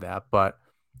any of that,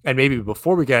 and maybe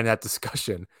before we get in that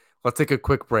discussion, let's take a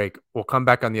quick break. We'll come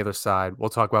back on the other side. We'll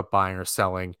talk about buying or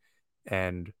selling,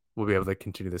 and we'll be able to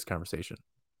continue this conversation.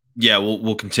 Yeah,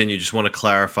 we'll continue. Just want to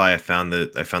clarify. I found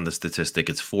the statistic.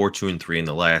 It's 4, 2, and 3 in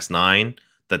the last 9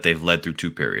 that they've led through 2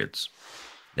 periods.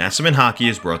 Nassaumen Hockey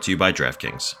is brought to you by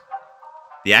DraftKings.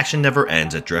 The action never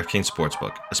ends at DraftKings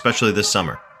Sportsbook, especially this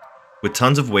summer. With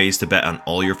tons of ways to bet on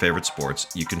all your favorite sports,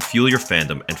 you can fuel your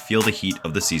fandom and feel the heat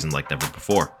of the season like never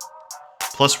before.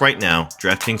 Plus, right now,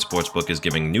 DraftKings Sportsbook is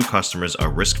giving new customers a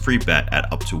risk-free bet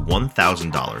at up to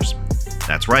 $1,000.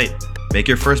 That's right. Make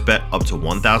your first bet up to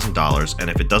 $1,000, and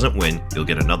if it doesn't win, you'll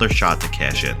get another shot to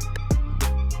cash in.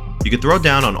 You can throw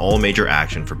down on all major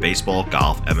action for baseball,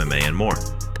 golf, MMA, and more.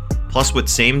 Plus, with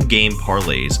same-game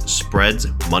parlays, spreads,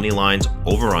 money lines,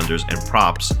 over-unders, and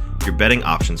props, your betting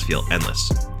options feel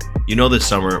endless. You know this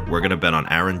summer, we're going to bet on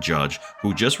Aaron Judge,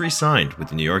 who just re-signed with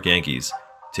the New York Yankees,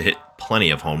 to hit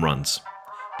plenty of home runs.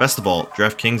 Best of all,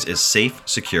 DraftKings is safe,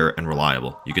 secure, and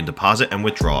reliable. You can deposit and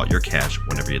withdraw your cash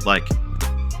whenever you'd like.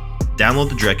 Download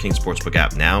the DraftKings Sportsbook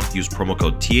app now, use promo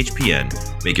code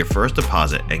THPN, make your first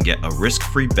deposit, and get a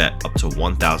risk-free bet up to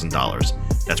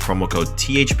 $1,000. That's promo code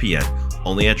THPN,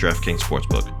 only at DraftKings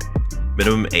Sportsbook.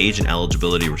 Minimum age and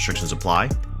eligibility restrictions apply.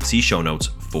 See show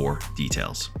notes for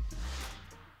details.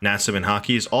 Nassaumen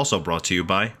Hockey is also brought to you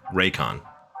by Raycon.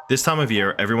 This time of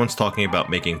year, everyone's talking about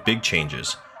making big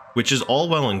changes, which is all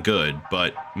well and good,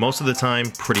 but most of the time,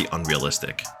 pretty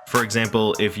unrealistic. For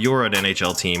example, if you're an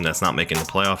NHL team that's not making the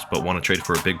playoffs but want to trade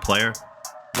for a big player,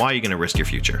 why are you going to risk your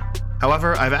future?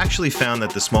 However, I've actually found that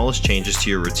the smallest changes to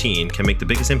your routine can make the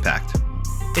biggest impact.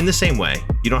 In the same way,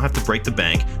 you don't have to break the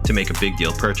bank to make a big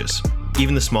deal purchase.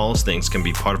 Even the smallest things can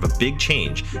be part of a big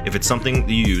change if it's something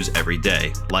you use every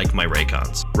day, like my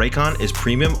Raycons. Raycon is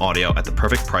premium audio at the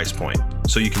perfect price point,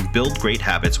 so you can build great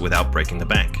habits without breaking the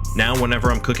bank. Now,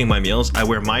 whenever I'm cooking my meals, I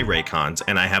wear my Raycons,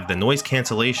 and I have the noise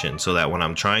cancellation so that when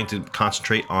I'm trying to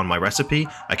concentrate on my recipe,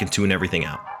 I can tune everything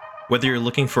out. Whether you're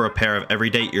looking for a pair of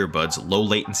everyday earbuds, low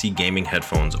latency gaming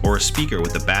headphones, or a speaker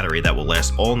with a battery that will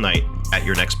last all night at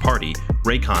your next party,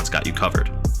 Raycon's got you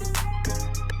covered.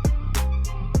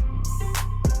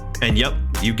 And yep,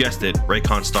 you guessed it,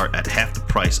 Raycons start at half the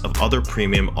price of other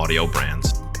premium audio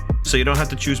brands. So you don't have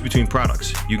to choose between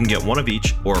products. You can get one of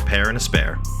each, or a pair and a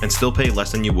spare, and still pay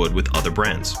less than you would with other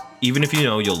brands. Even if you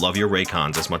know you'll love your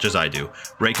Raycons as much as I do,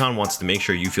 Raycon wants to make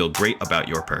sure you feel great about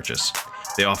your purchase.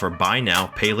 They offer buy now,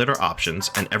 pay later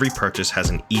options, and every purchase has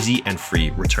an easy and free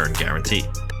return guarantee.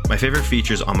 My favorite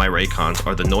features on my Raycons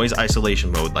are the noise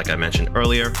isolation mode like I mentioned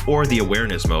earlier, or the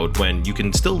awareness mode when you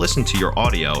can still listen to your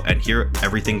audio and hear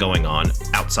everything going on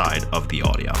outside of the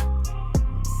audio.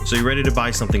 So you ready to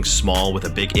buy something small with a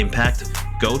big impact?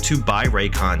 Go to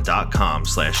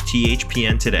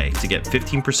buyraycon.com/THPN today to get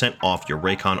 15% off your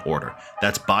Raycon order.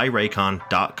 That's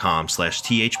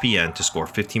buyraycon.com/THPN to score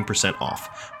 15%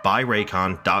 off.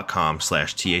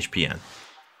 buyraycon.com/THPN.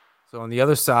 So on the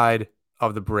other side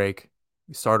of the break,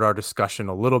 we started our discussion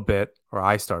a little bit, or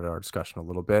I started our discussion a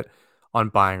little bit on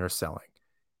buying or selling.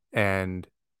 And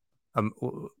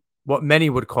what many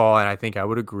would call, and I think I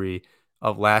would agree,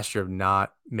 of last year of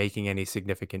not making any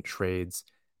significant trades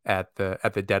at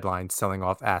the deadline, selling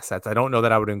off assets. I don't know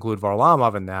that I would include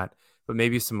Varlamov in that, but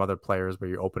maybe some other players where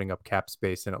you're opening up cap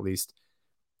space and at least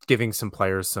giving some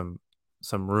players some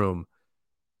room.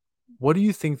 What do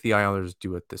you think the Islanders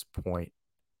do at this point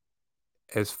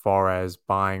as far as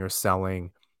buying or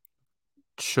selling?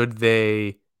 Should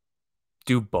they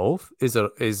do both? Is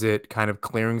it kind of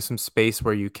clearing some space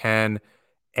where you can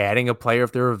adding a player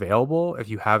if they're available, if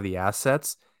you have the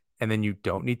assets, and then you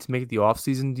don't need to make the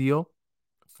offseason deal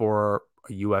for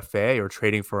a UFA or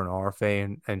trading for an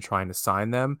RFA and trying to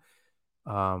sign them?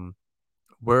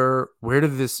 Where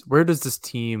does this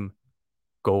team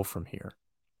go from here?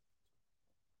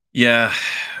 Yeah,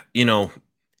 the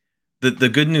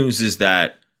good news is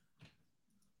that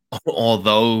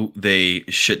although they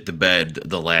shit the bed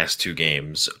the last two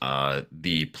games,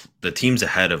 the teams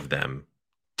ahead of them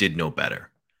did no better.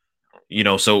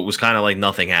 So it was kind of like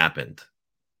nothing happened.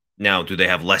 Now, do they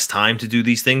have less time to do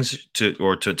these things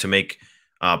to make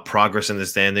progress in the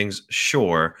standings?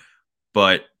 Sure,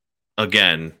 but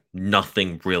again,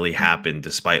 nothing really happened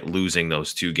despite losing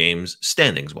those two games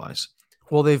standings wise.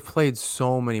 Well, they've played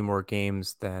so many more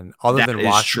games than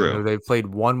Washington. They've played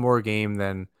one more game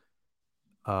than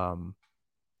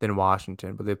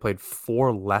Washington, but they played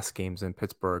 4 less games than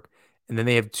Pittsburgh, and then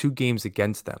they have 2 games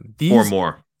against them. 4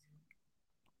 more.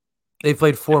 They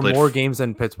played 4 more games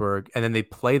than Pittsburgh, and then they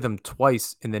play them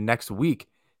twice in the next week.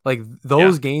 Like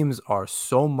those games are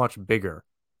so much bigger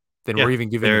than we're even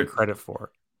giving them credit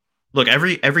for. Look,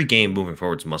 every game moving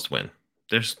forward is must win.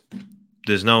 There's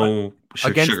no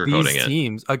sugarcoating these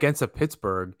teams, against a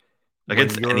Pittsburgh,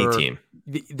 against any team.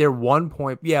 They're 1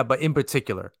 point, but in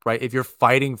particular, right? If you're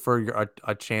fighting for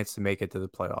a chance to make it to the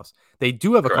playoffs, they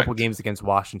do have a couple games against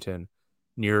Washington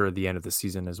near the end of the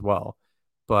season as well.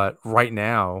 But right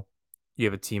now, you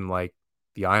have a team like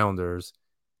the Islanders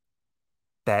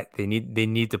that they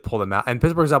need to pull them out, and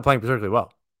Pittsburgh's not playing particularly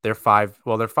well. They're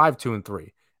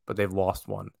 5-2-3, but they've lost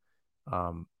one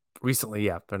recently.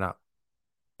 Yeah, they're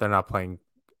not playing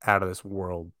out of this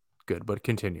world good. But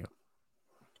continue.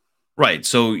 Right.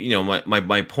 So,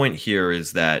 my point here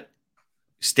is that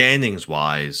standings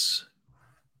wise,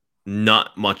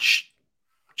 not much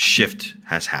shift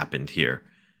has happened here.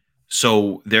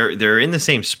 So they're in the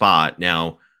same spot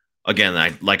now.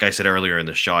 Again, like I said earlier in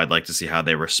the show, I'd like to see how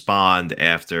they respond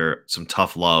after some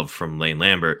tough love from Lane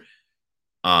Lambert.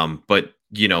 But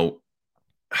the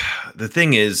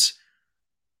thing is,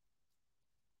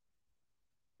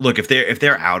 look, if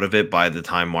they're out of it by the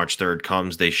time March 3rd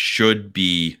comes, they should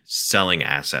be selling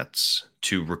assets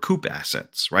to recoup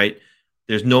assets, right?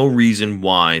 There's no reason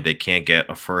why they can't get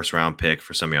a first-round pick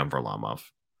for Semyon Varlamov.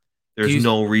 There's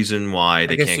no reason why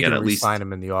they can't get at least sign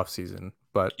him in the offseason,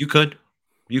 but you could.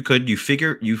 You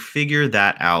figure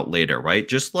that out later, right?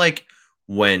 Just like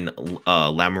when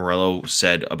Lamoriello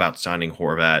said about signing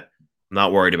Horvat, I'm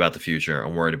not worried about the future.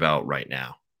 I'm worried about right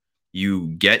now. You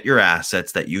get your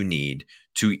assets that you need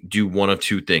to do one of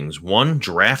two things. One,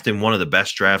 draft in one of the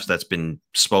best drafts that's been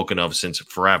spoken of since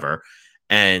forever.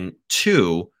 And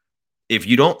 2, if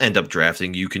you don't end up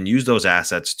drafting, you can use those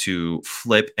assets to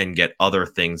flip and get other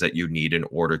things that you need in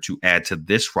order to add to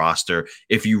this roster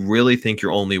if you really think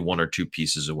you're only 1 or 2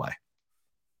 pieces away.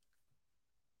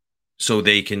 So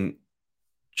they can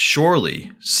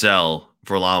surely sell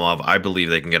Varlamov. I believe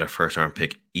they can get a first-round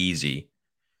pick easy.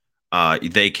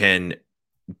 They can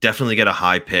definitely get a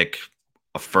high pick,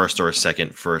 a first or a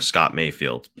second for Scott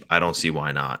Mayfield. I don't see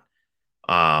why not.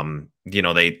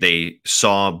 They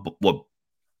saw what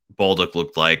Bolduc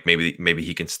looked like. Maybe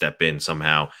he can step in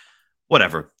somehow.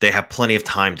 Whatever. They have plenty of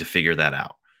time to figure that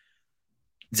out.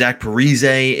 Zach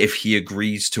Parise, if he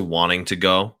agrees to wanting to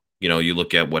go, you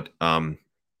look at what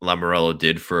Lamoriello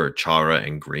did for Chara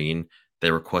and Green.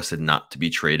 They requested not to be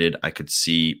traded. I could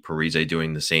see Parise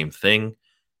doing the same thing.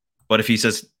 But if he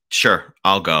says, sure,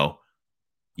 I'll go,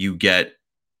 you get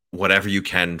whatever you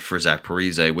can for Zach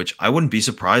Parise, which I wouldn't be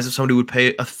surprised if somebody would pay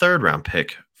a 3rd-round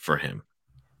pick for him.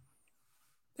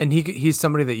 And he's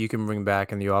somebody that you can bring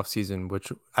back in the offseason,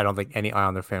 which I don't think any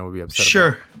Islander fan would be upset about.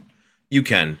 Sure, you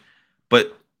can.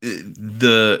 But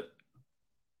the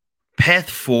path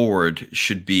forward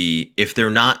should be, if they're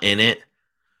not in it,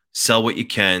 sell what you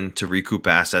can to recoup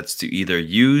assets to either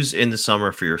use in the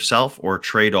summer for yourself or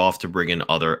trade off to bring in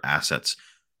other assets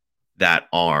that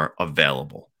are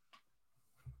available.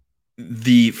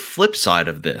 The flip side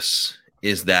of this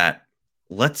is that,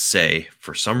 let's say,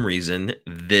 for some reason,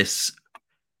 this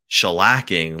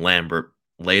shellacking Lambert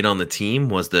laid on the team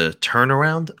was the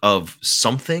turnaround of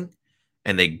something,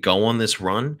 and they go on this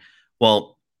run.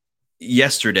 Well,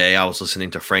 yesterday I was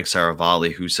listening to Frank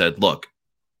Saravalli, who said, look,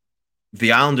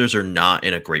 the Islanders are not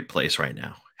in a great place right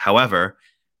now. However,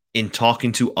 in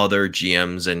talking to other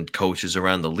GMs and coaches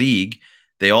around the league,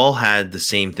 they all had the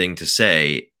same thing to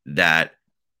say, that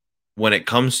when it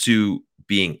comes to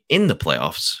being in the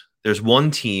playoffs, there's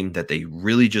one team that they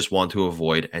really just want to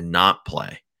avoid and not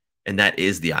play, and that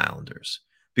is the Islanders,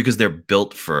 because they're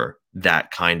built for that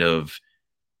kind of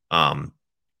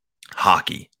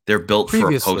hockey. They're built for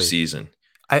a postseason.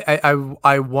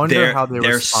 I wonder how they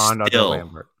respond under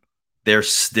Lambert. They're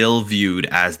still viewed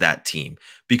as that team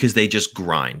because they just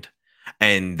grind.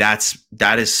 And that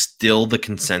is still the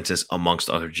consensus amongst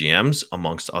other GMs,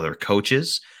 amongst other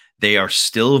coaches. They are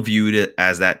still viewed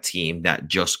as that team that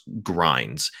just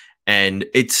grinds. And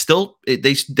it's still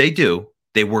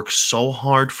they work so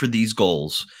hard for these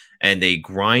goals, and they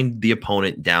grind the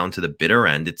opponent down to the bitter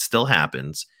end. It still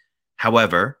happens.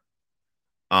 However,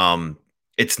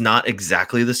 it's not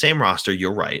exactly the same roster.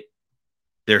 You're right.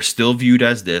 They're still viewed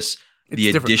as this. The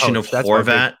addition of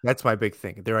Horvat. That's my big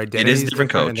thing. Their identity is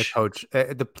different coach. And the coach,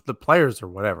 the players or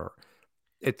whatever.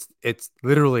 It's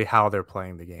literally how they're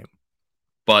playing the game.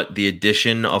 But the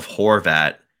addition of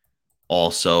Horvat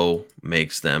also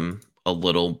makes them a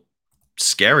little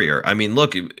scarier. I mean,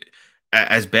 look,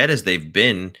 as bad as they've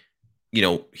been,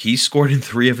 he's scored in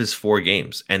 3 of his 4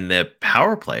 games, and the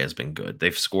power play has been good.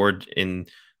 They've scored in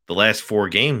the last 4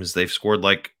 games. They've scored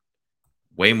like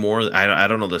way more. I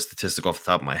don't know the statistic off the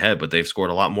top of my head, but they've scored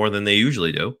a lot more than they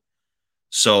usually do.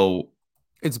 So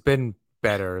it's been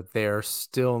better. They're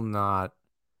still not.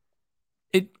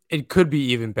 It could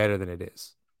be even better than it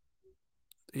is,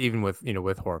 even with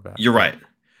with Horvat. You're right,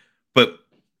 but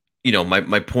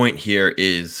my point here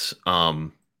is, I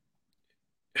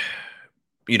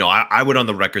went on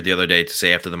the record the other day to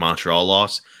say after the Montreal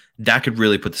loss, that could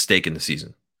really put the stake in the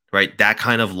season, right? That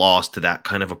kind of loss to that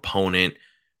kind of opponent.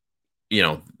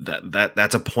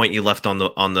 That's a point you left on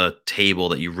the table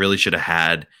that you really should have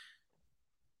had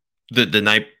the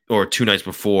night or 2 nights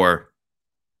before.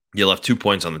 You left 2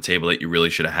 points on the table that you really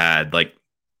should have had. Like,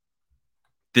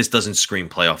 this doesn't scream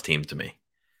playoff team to me.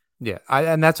 Yeah,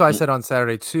 and that's why I said on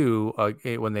Saturday too,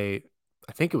 when I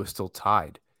think it was still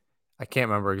tied. I can't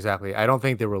remember exactly. I don't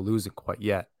think they were losing quite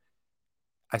yet.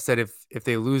 I said if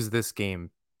they lose this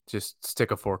game, just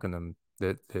stick a fork in them.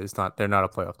 They're not a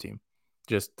playoff team.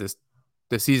 Just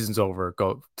the season's over.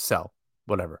 Go sell,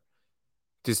 whatever.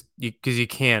 Just because you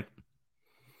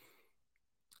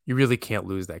really can't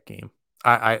lose that game.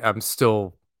 I'm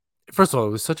still. First of all, it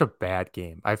was such a bad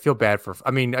game. I feel bad for. I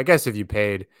mean, I guess if you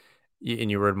paid and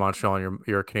you were in Montreal and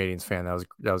you're a Canadiens fan,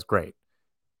 that was great.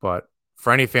 But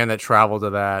for any fan that traveled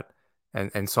to that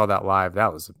and saw that live,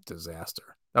 that was a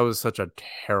disaster. That was such a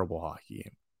terrible hockey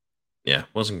game. Yeah,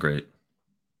 wasn't great.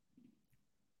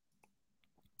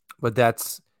 But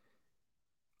that's,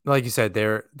 like you said,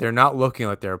 they're not looking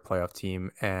like they're a playoff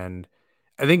team, and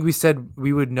I think we said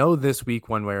we would know this week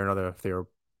one way or another if they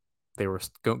were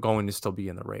going to still be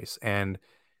in the race. And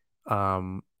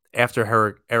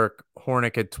after Eric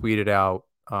Hornick had tweeted out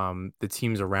the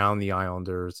teams around the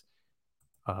Islanders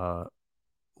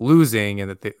losing,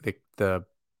 and that the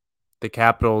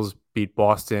Capitals beat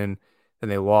Boston, and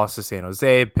they lost to San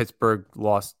Jose. Pittsburgh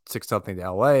lost 6-0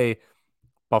 to LA.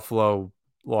 Buffalo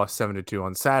lost 7-2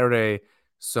 on Saturday.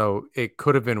 So it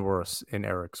could have been worse, in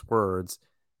Eric's words.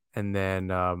 And then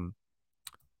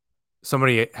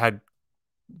somebody had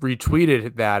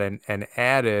retweeted that and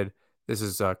added, this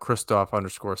is Christoph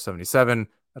 _77.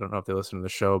 I don't know if they listen to the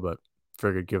show, but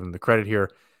figured give them the credit here.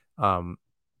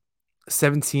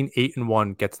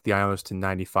 17-8-1 gets the Islanders to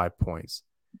 95 points.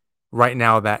 Right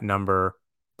now, that number,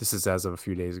 this is as of a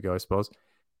few days ago, I suppose.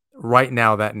 Right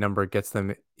now, that number gets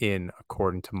them in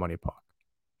according to Money Puck.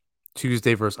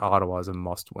 Tuesday versus Ottawa is a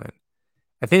must win.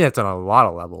 I think that's on a lot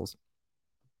of levels.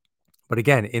 But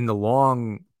again, in the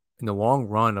long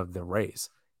run of the race,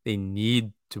 they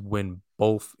need to win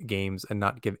both games and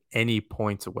not give any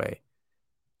points away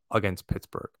against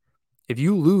Pittsburgh. If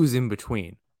you lose in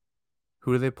between,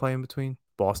 who do they play in between?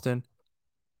 Boston?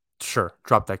 Sure,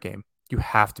 drop that game. You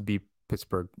have to beat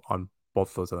Pittsburgh on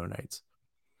both those other nights.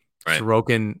 Right.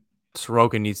 Sorokin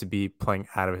needs to be playing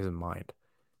out of his mind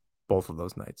both of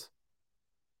those nights.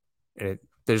 And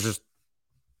there's just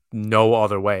no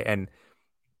other way. And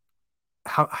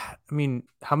how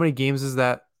many games is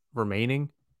that remaining?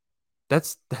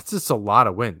 That's just a lot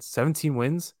of wins. 17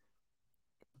 wins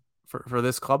for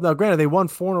this club. Now, granted, they won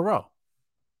 4 in a row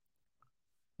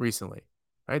recently,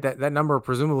 right? That number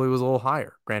presumably was a little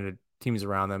higher. Granted, teams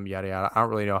around them, yada yada. I don't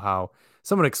really know how.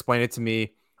 Someone explained it to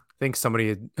me. I think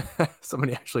somebody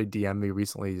actually DM'd me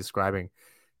recently describing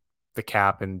the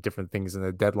cap and different things in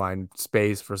the deadline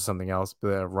space for something else.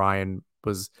 But Ryan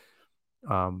was,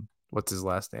 what's his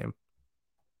last name?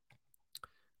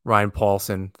 Ryan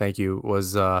Paulson, thank you,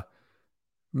 was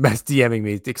mess DMing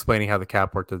me explaining how the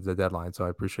cap worked at the deadline. So I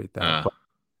appreciate that.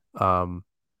 But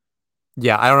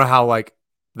yeah, I don't know how like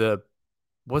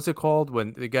what's it called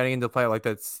when they're getting into play, like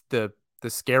that's the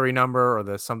scary number or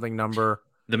the something number.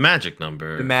 The magic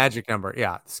number. The magic number.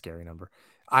 Yeah, the scary number.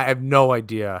 I have no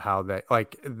idea how that,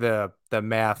 like, the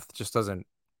math just doesn't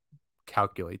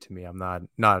calculate to me. I'm not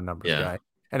a numbers guy.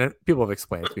 And people have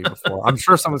explained it to me before. I'm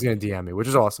sure someone's going to DM me, which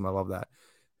is awesome. I love that.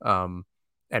 And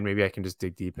maybe I can just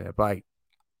dig deep in it. But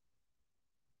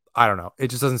I don't know. It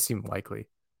just doesn't seem likely.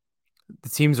 The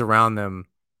teams around them,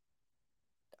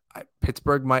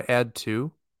 Pittsburgh might add 2.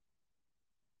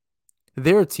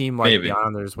 They're a team like the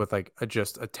Islanders with like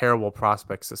just a terrible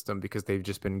prospect system because they've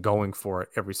just been going for it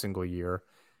every single year.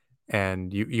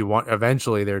 And you want,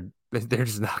 eventually they're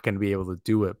just not going to be able to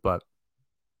do it, but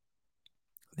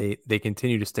they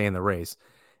continue to stay in the race.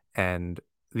 And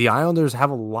the Islanders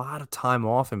have a lot of time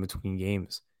off in between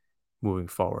games moving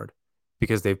forward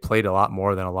because they've played a lot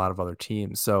more than a lot of other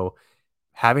teams. So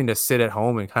having to sit at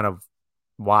home and kind of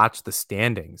watch the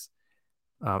standings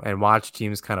and watch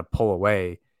teams kind of pull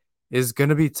away is going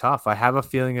to be tough. I have a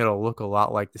feeling it'll look a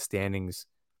lot like the standings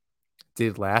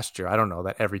did last year. I don't know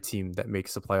that every team that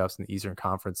makes the playoffs in the Eastern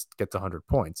Conference gets 100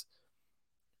 points,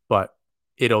 but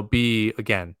it'll be,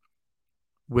 again,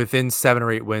 within 7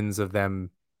 or 8 wins of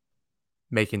them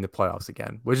making the playoffs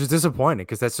again, which is disappointing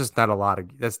because that's not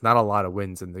a lot of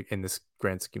wins in this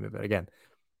grand scheme of it. Again,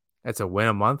 it's a win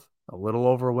a month, a little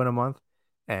over a win a month.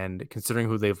 And considering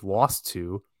who they've lost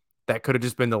to, that could have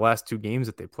just been the last 2 games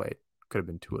that they played. Could have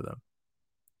been 2 of them.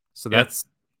 So that's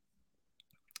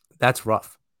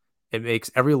rough. It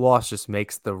makes every loss just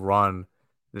makes the run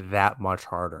that much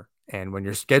harder. And when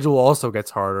your schedule also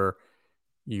gets harder,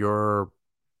 you're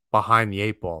behind the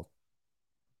 8 ball,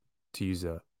 to use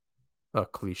a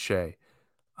cliche.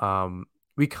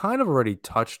 We kind of already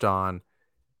touched on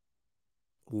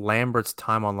Lambert's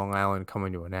time on Long Island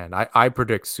coming to an end. I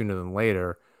predict sooner than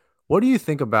later. What do you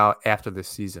think about after this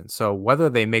season? So whether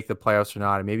they make the playoffs or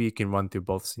not, and maybe you can run through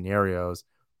both scenarios.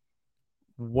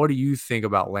 What do you think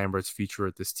about Lambert's future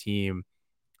at this team?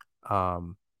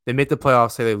 They make the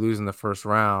playoffs, say they lose in the first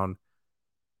round.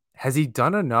 Has he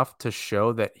done enough to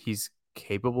show that he's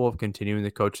capable of continuing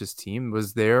to coach his team?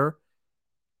 Was there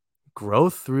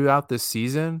growth throughout this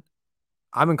season?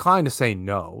 I'm inclined to say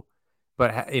no,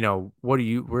 but where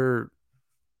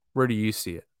do you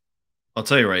see it? I'll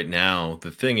tell you right now,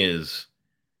 the thing is,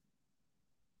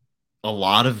 a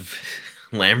lot of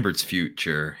Lambert's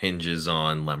future hinges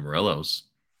on Lamoriello's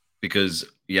because,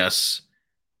 yes,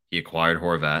 he acquired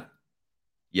Horvat,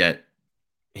 yet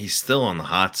he's still on the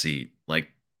hot seat.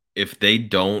 Like, if they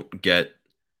don't get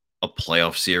a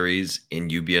playoff series in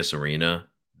UBS Arena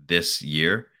this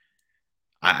year,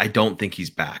 I don't think he's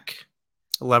back.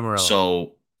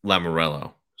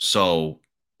 Lamoriello. So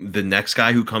the next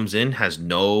guy who comes in has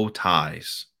no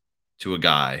ties to a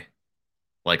guy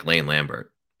like Lane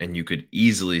Lambert. And you could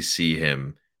easily see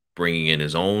him bringing in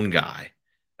his own guy,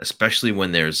 especially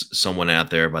when there's someone out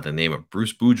there by the name of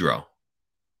Bruce Boudreau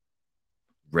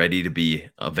ready to be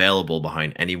available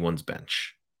behind anyone's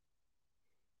bench.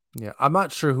 Yeah, I'm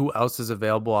not sure who else is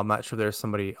available. I'm not sure there's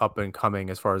somebody up and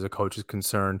coming as far as a coach is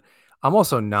concerned. I'm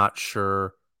also not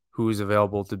sure who's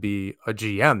available to be a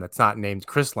GM that's not named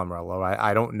Chris Lamoriello.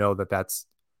 I don't know that that's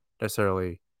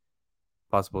necessarily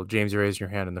possible. James, you raise your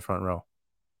hand in the front row.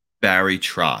 Barry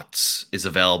Trotz is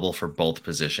available for both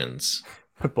positions.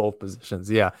 Both positions,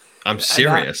 yeah. I'm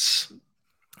serious.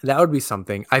 That would be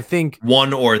something. I think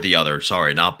one or the other.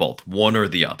 Sorry, not both. One or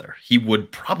the other. He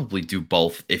would probably do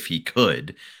both if he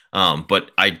could. But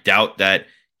I doubt that,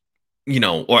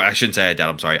 or I shouldn't say I doubt.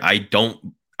 I'm sorry. I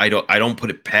don't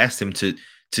put it past him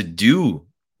to do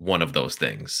one of those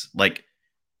things. Like,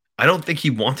 I don't think he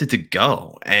wanted to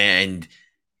go. And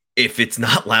if it's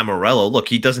not Lamoriello, look,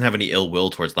 he doesn't have any ill will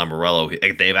towards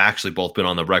Lamoriello. They've actually both been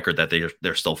on the record that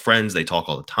they're still friends. They talk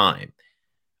all the time.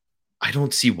 I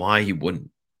don't see why he wouldn't.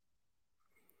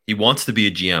 He wants to be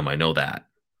a GM. I know that.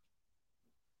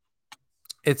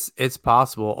 It's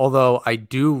possible. Although I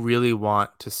do really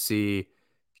want to see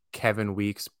Kevin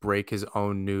Weeks break his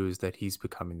own news that he's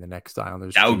becoming the next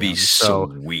Islanders GM. That would be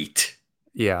sweet.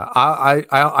 Yeah,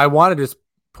 I want to just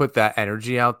put that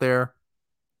energy out there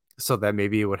so that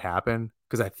maybe it would happen,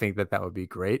 because I think that would be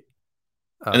great.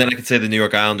 And then I could say the New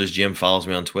York Islanders GM follows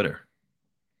me on Twitter.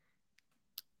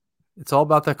 It's all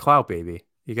about the clout, baby.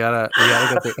 You gotta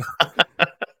get the.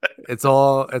 It's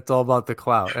all about the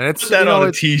clout, and it's put that on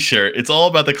a T-shirt. It's all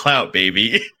about the clout,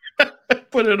 baby.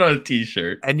 Put it on a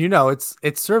t-shirt. And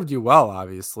it's served you well,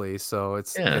 obviously. So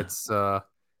Yeah.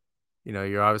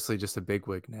 you're obviously just a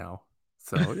bigwig now.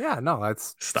 So yeah, no,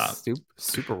 that's Stop.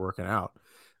 super working out.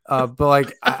 But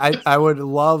like I would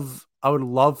love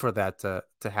for that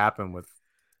to happen with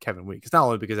Kevin Weeks. Not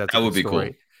only because that's a That good would be cool.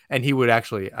 story, and he would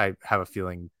actually, I have a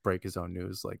feeling, break his own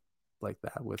news like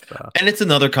that with And it's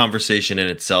another conversation in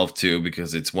itself too,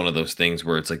 because it's one of those things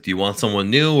where it's like, do you want someone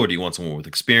new or do you want someone with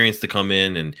experience to come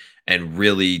in and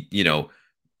really,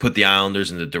 put the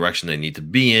Islanders in the direction they need to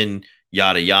be in,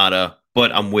 yada yada.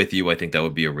 But I'm with you. I think that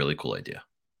would be a really cool idea.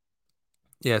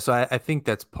 yeah. So I think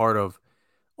that's part of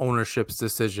ownership's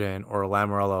decision, or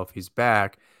Lamoriello if he's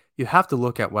back. You have to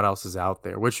look at what else is out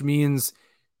there, which means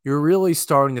you're really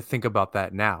starting to think about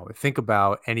that now. Think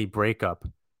about any breakup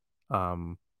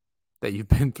um, that you've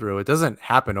been through. It doesn't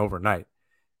happen overnight.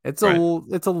 Right. It's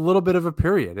a little bit of a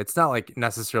period. It's not like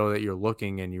necessarily that you're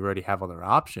looking and you already have other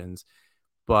options,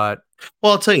 but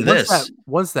Well, I'll tell you this.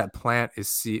 once that plant is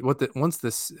seed, once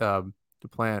this the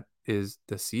plant is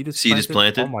the seed is Seed is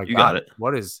planted. Oh planted. my You got God, it.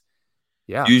 what is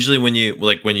yeah Usually when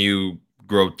you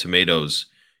grow tomatoes,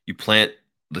 you plant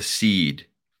the seed yeah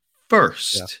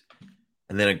first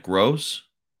and then it grows.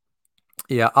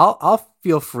 yeah. I'll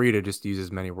feel free to just use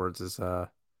as many words as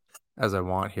I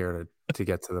want here to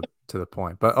get to the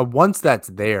point. But once that's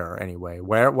there anyway,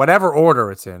 whatever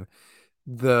order it's in,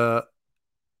 the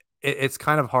it's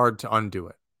kind of hard to undo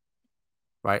it,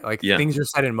 right? Like Yeah. things are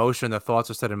set in motion, the thoughts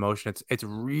are set in motion. It's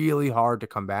really hard to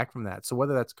come back from that. So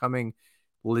whether that's coming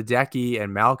Ledecky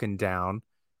and Malkin down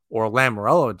or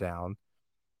Lamoriello down,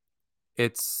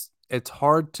 it's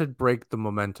hard to break the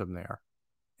momentum there.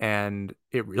 And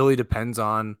it really depends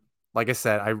on, like I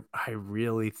said, I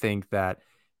really think that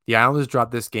the Islanders drop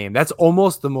this game. That's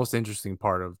almost the most interesting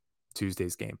part of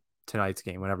Tuesday's game, tonight's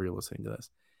game, whenever you're listening to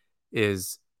this,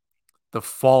 is the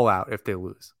fallout if they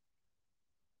lose.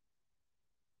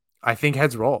 I think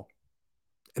heads roll.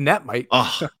 And that might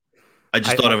Oh, I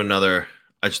just thought I of another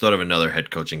I just thought of another head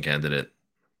coaching candidate,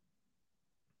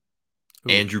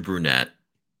 ooh, Andrew Brunette,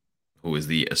 who is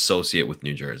the associate with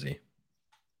New Jersey.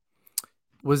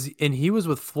 he was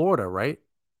with Florida, right?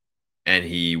 And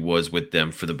he was with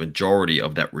them for the majority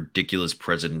of that ridiculous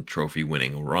President Trophy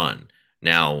winning run.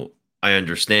 Now, I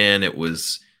understand it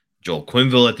was Joel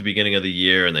Quinville at the beginning of the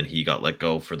year, and then he got let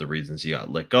go for the reasons he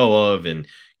got let go of. And,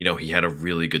 he had a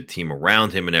really good team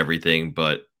around him and everything,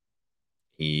 but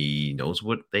he knows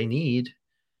what they need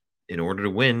in order to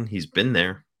win. He's been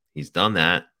there, he's done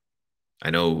that. I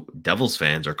know Devils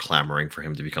fans are clamoring for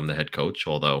him to become the head coach,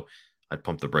 although I'd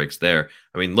pump the brakes there.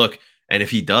 I mean, look, and if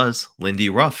he does, Lindy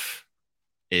Ruff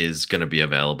is going to be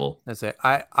available. That's it.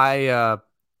 I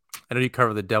know you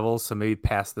cover the Devils, so maybe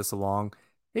pass this along.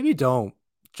 Maybe don't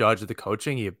judge the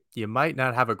coaching. You might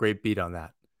not have a great beat on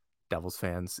that, Devils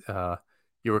fans.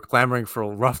 You were clamoring for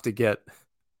Ruff to get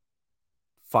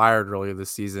fired earlier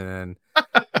this season, and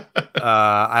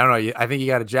I don't know. I think you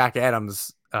got a Jack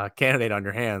Adams candidate on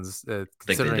your hands, I think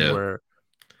they considering do.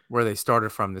 where they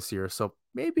started from this year. So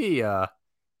maybe talk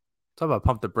about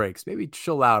pump the brakes. Maybe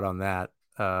chill out on that.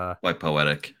 Quite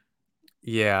poetic.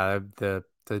 Yeah, the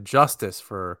justice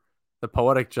for the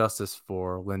poetic justice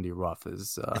for Lindy Ruff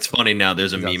It's funny now.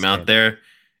 There's a is meme out outstanding. there.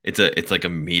 It's like a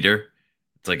meter.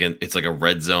 It's like a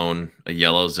red zone, a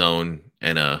yellow zone,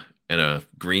 and a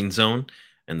green zone,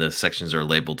 and the sections are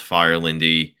labeled "Fire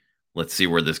Lindy." Let's see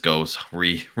where this goes.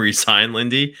 Resign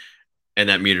Lindy, and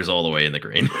that meter's all the way in the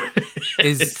green.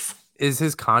 Is It's is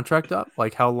his contract up?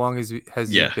 Like how long has he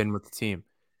yeah. been with the team?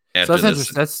 So After that's this,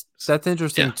 interesting. That's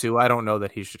interesting yeah. too. I don't know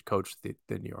that he should coach the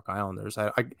New York Islanders.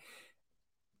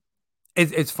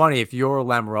 It's funny if you're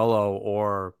Lamoriello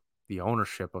or the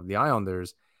ownership of the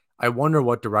Islanders. I wonder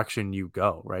what direction you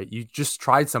go. Right, you just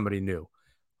tried somebody new.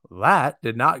 That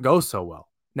did not go so well.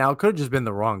 Now it could have just been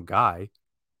the wrong guy,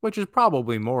 which is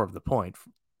probably more of the point,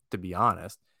 to be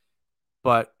honest.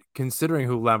 But considering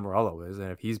who Lamoriello is,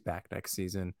 and if he's back next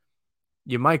season,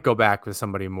 you might go back with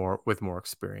somebody more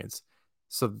experience.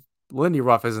 So Lindy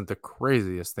Ruff isn't the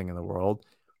craziest thing in the world,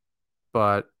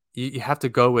 but you have to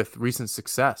go with recent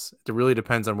success. It really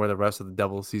depends on where the rest of the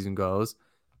Devils season goes.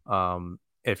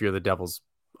 If you're the Devils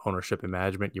ownership and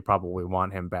management, you probably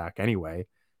want him back anyway.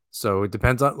 So it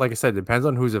depends on, like I said, it depends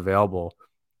on who's available,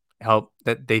 help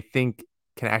that they think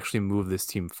can actually move this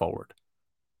team forward.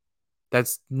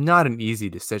 That's not an easy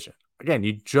decision. Again,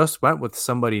 you just went with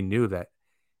somebody new that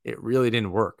it really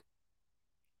didn't work.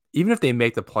 Even if they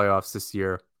make the playoffs this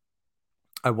year,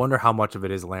 I wonder how much of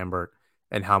it is Lambert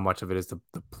and how much of it is the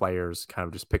players kind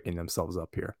of just picking themselves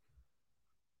up here.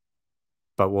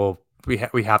 But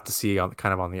we have to see on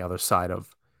kind of on the other side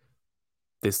of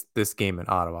this game in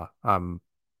Ottawa. I'm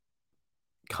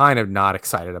kind of not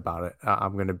excited about it.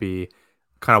 I'm going to be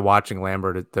kind of watching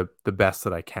Lambert the best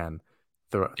that I can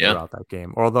throughout that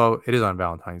game. Although it is on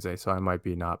Valentine's Day, so I might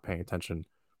be not paying attention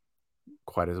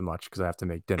quite as much because I have to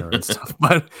make dinner and stuff.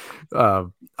 But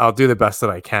I'll do the best that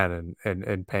I can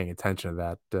and paying attention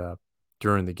to that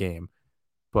during the game.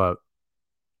 But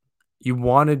you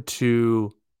wanted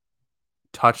to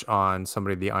touch on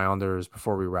somebody, the Islanders,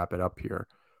 before we wrap it up here.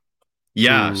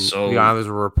 Yeah, so the Islanders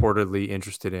were reportedly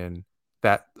interested in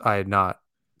that I had not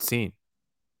seen.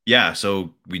 Yeah,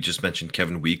 so we just mentioned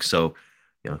Kevin Weeks, so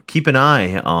keep an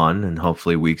eye on, and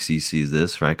hopefully Weeksy sees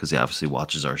this, right? Because he obviously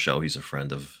watches our show. He's a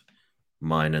friend of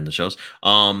mine and the show's.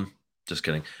 Just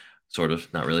kidding, sort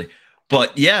of, not really.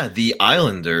 But yeah, the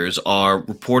Islanders are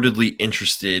reportedly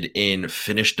interested in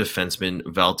Finnish defenseman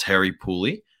Valtteri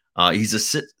Puuli. He's a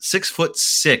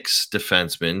 6'6"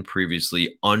 defenseman,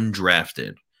 previously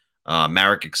undrafted.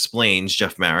 Marek explains,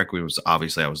 Jeff Marek,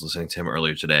 I was listening to him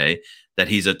earlier today, that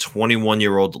he's a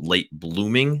 21-year-old late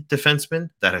blooming defenseman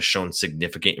that has shown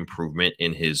significant improvement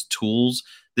in his tools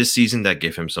this season that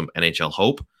give him some NHL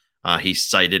hope. He's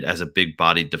cited as a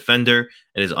big-bodied defender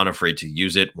and is unafraid to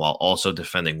use it while also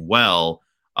defending well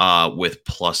with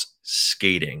plus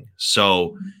skating.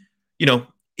 So,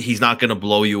 he's not going to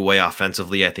blow you away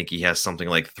offensively. I think he has something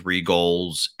like 3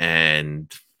 goals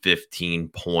and 15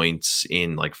 points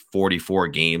in like 44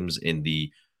 games in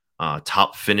the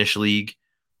top Finnish league.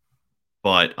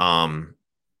 But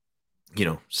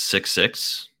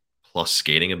 6'6" plus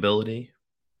skating ability.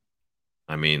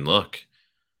 I mean, look,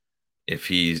 if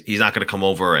he's not going to come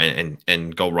over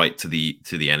and go right to the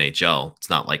NHL. It's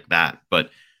not like that.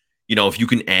 But if you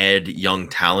can add young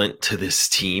talent to this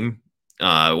team,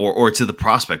 or to the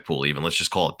prospect pool, even, let's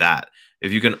just call it that.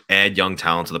 If you can add young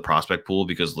talent to the prospect pool,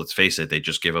 because let's face it, they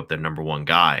just give up their number 1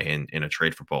 guy in a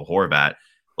trade for Bo Horvat.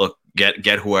 Look,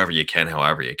 get whoever you can,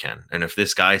 however you can. And if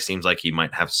this guy seems like he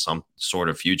might have some sort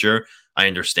of future, I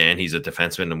understand he's a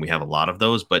defenseman and we have a lot of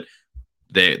those, but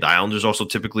the Islanders also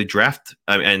typically draft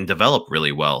and develop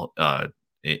really well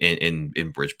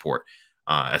in Bridgeport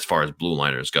as far as blue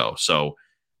liners go. So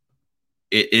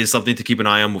it is something to keep an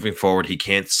eye on moving forward. He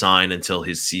can't sign until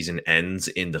his season ends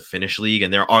in the Finnish league,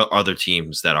 and there are other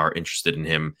teams that are interested in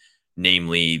him,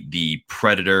 namely the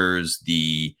Predators,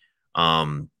 the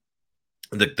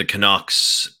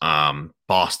Canucks,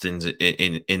 Boston's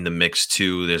in the mix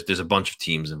too. There's a bunch of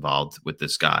teams involved with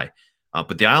this guy,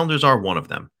 but the Islanders are one of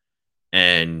them.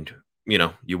 And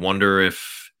you wonder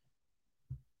if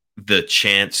the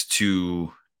chance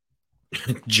to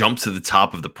jump to the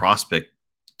top of the prospect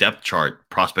depth chart,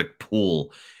 prospect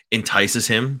pool, entices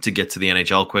him to get to the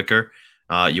NHL quicker.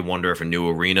 You wonder if a new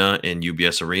arena in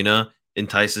UBS Arena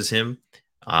entices him.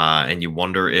 And you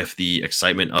wonder if the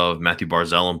excitement of Matthew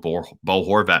Barzal and Bo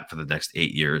Horvat for the next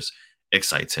 8 years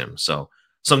excites him. So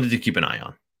something to keep an eye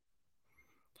on.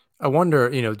 I wonder,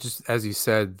 just as you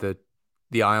said, that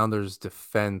the Islanders'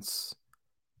 defense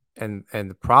and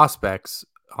the prospects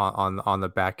on the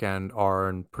back end are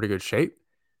in pretty good shape,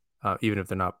 even if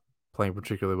they're not playing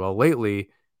particularly well lately.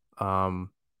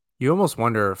 You almost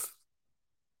wonder if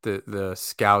the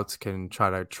scouts can try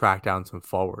to track down some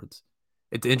forwards.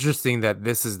 It's interesting that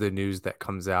this is the news that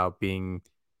comes out, being,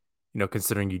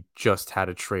 considering you just had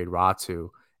to trade Ratu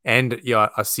and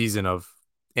a season of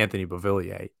Anthony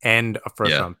Beauvillier and a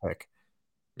first round pick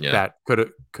that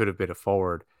could have been a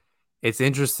forward. It's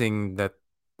interesting that,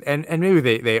 and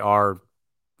maybe they are,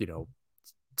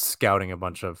 scouting a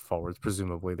bunch of forwards.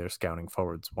 Presumably they're scouting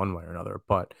forwards one way or another,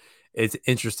 but it's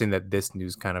interesting that this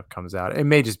news kind of comes out. It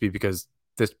may just be because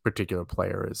this particular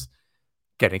player is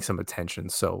getting some attention,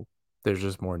 so there's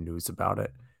just more news about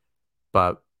it.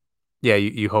 But yeah,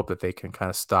 you hope that they can kind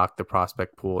of stock the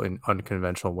prospect pool in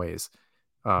unconventional ways.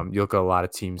 You look at a lot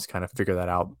of teams kind of figure that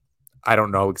out. I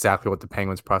don't know exactly what the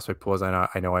Penguins prospect pool is. I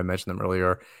know I mentioned them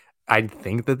earlier. I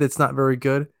think that it's not very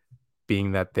good,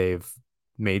 being that they've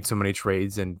made so many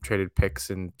trades and traded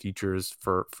picks and features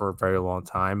for a very long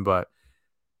time. But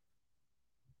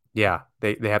yeah,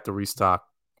 they have to restock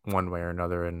one way or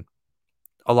another. And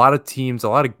a lot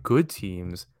of good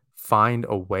teams find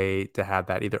a way to have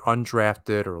that either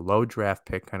undrafted or low draft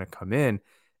pick kind of come in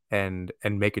and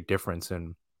make a difference.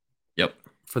 And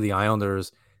for the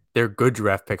Islanders, their good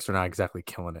draft picks are not exactly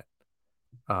killing it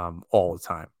all the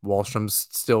time. Wallstrom's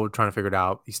still trying to figure it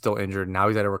out. He's still injured. Now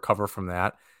he's got to recover from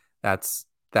that. That's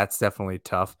definitely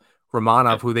tough.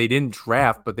 Romanov, who they didn't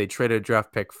draft, but they traded a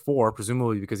draft pick for,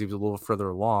 presumably because he was a little further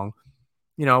along.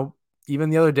 Even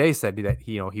the other day said that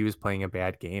he was playing a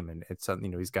bad game, and it's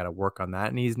something he's got to work on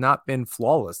that. And he's not been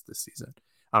flawless this season.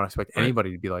 I don't expect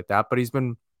anybody to be like that, but he's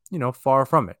been far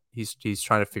from it. He's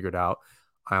trying to figure it out.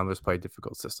 Islanders play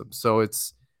difficult systems. So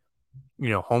it's,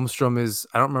 Holmstrom is,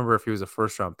 I don't remember if he was a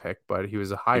first round pick, but he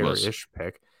was a He higher was. ish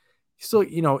pick. Still,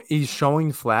 he's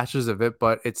showing flashes of it,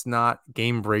 but it's not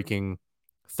game breaking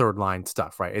third line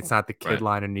stuff, right? It's not the kid Right.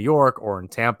 line in New York or in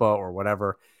Tampa or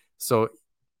whatever. So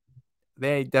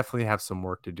they definitely have some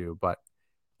work to do, but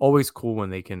always cool when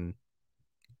they can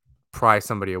pry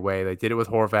somebody away. They did it with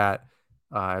Horvat.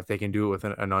 If they can do it with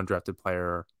an undrafted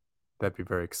player, that'd be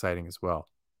very exciting as well.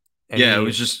 Yeah, it Any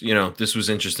was just, this was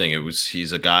interesting.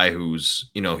 He's a guy who's,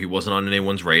 he wasn't on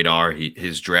anyone's radar.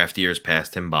 His draft years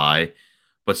passed him by,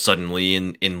 but suddenly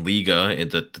in Liga, in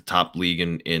the top league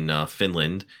in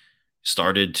Finland,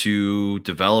 started to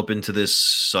develop into this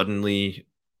suddenly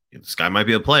this guy might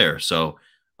be a player. So,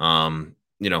 um,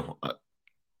 you know, uh,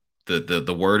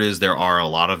 the word is there are a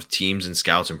lot of teams and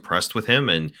scouts impressed with him,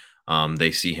 and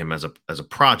they see him as a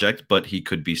project, but he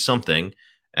could be something.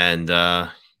 And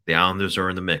the Islanders are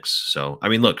in the mix. So I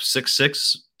mean, look,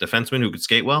 6'6" defenseman who could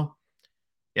skate well.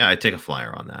 Yeah, I'd take a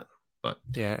flyer on that. But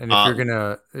Yeah, and if uh, you're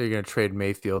gonna trade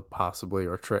Mayfield possibly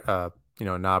or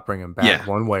not bring him back yeah,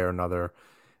 one way or another,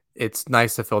 it's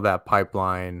nice to fill that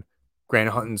pipeline. Grant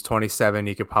Hunton's 27.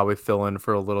 He could probably fill in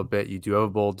for a little bit. You do have a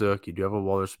Bolduc. You do have a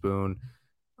Walterspoon.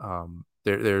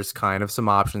 There's kind of some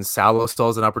options. Salo still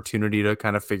has an opportunity to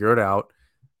kind of figure it out.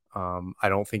 I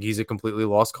don't think he's a completely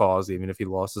lost cause, even if he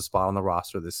lost a spot on the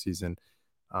roster this season.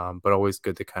 But always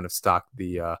good to kind of stock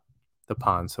the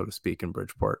pond, so to speak, in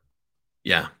Bridgeport.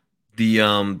 yeah.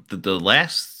 The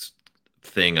last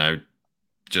thing I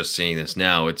just seeing this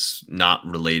now, it's not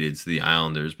related to the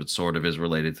Islanders, but sort of is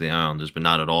related to the Islanders, but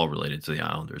not at all related to the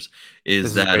Islanders.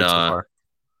 Is This is that great so far.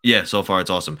 yeah, so far it's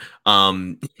awesome.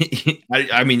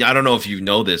 I mean, I don't know if you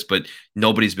know this, but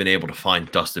nobody's been able to find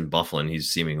Dustin Bufflin. He's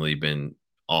seemingly been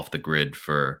off the grid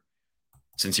for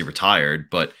since he retired.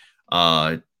 But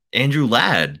uh, Andrew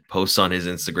Ladd posts on his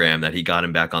Instagram that he got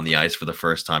him back on the ice for the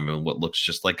first time in what looks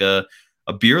just like a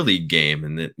beer league game,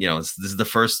 and that this is the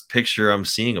first picture I'm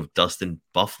seeing of Dustin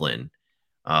Bufflin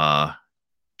uh,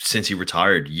 since he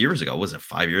retired years ago. Was it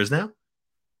 5 years now?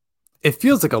 It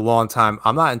feels like a long time.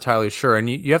 I'm not entirely sure. And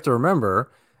you have to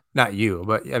remember, not you,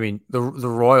 but I mean the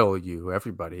royal you,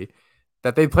 everybody,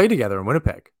 that they played together in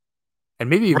Winnipeg. And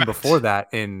maybe even before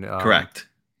Correct. that in Correct.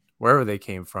 wherever they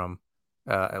came from,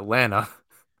 Atlanta.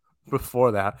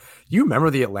 Before that, you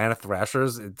remember the Atlanta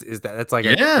Thrashers? It's like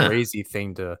a Yeah. crazy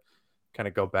thing to kind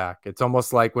of go back. It's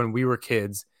almost like when we were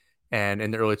kids and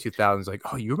in the early 2000s, like,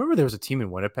 oh, you remember there was a team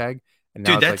in Winnipeg? And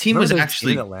now Dude, it's that like, you team remember was there's a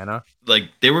team in actually Atlanta? like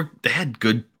they had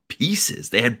good pieces.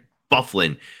 They had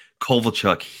Bufflin,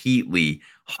 Kovalchuk, Heatley,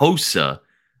 Hossa,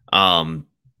 um,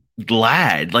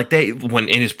 Glad. Like they when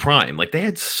in his prime, like they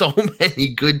had so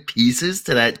many good pieces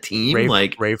to that team.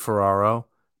 Like Ray Ferraro.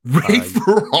 Ray Uh,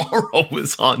 Ferraro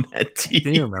was on that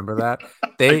Didn't you team. remember that? I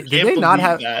They can't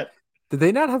believe that. did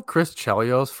they not have Chris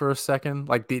Chelios for a second?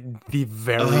 Like the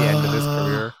very end of his Uh,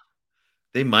 career.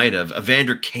 they might have.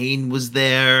 Evander Kane was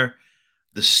there.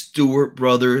 The Stewart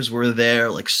brothers were there.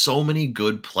 Like so many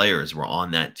good players were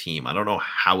on that team. I don't know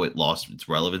how it lost its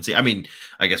relevancy. I mean,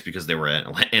 I guess because they were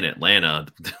in Atlanta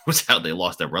was how they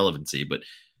lost their relevancy. But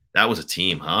that was a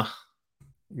team, huh?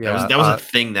 Yeah, That was a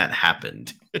thing that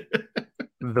happened.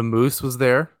 the Moose was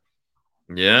there,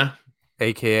 Yeah.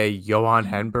 aka Johan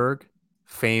Henberg,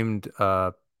 famed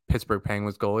Pittsburgh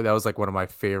Penguins goalie. That was like one of my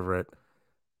favorite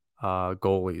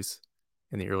goalies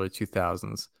in the early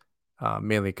 2000s,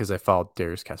 mainly because I followed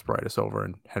Darius Kasparaitis over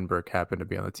and Henberg happened to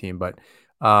be on the team. But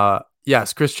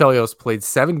yes, Chris Chelios played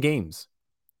 7 games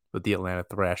with the Atlanta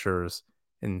Thrashers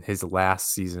in his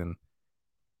last season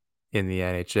in the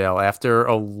NHL. After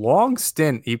a long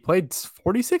stint, he played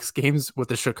 46 games with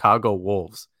the Chicago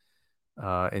Wolves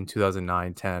in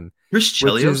 2009-10, Chris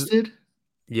which Chelios is did?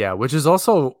 which is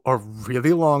also a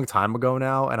really long time ago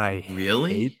now, and I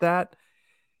Really? hate that.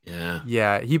 Yeah.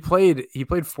 Yeah, he played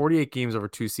 48 games over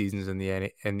 2 seasons in the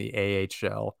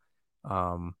AHL.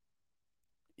 Um,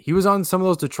 he was on some of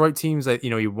those Detroit teams that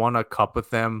he won a cup with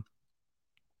them.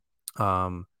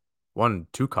 Won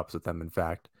 2 cups with them, in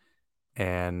fact,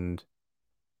 and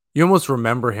you almost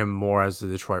remember him more as the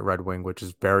Detroit Red Wing, which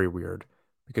is very weird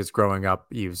because growing up,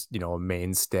 he was, a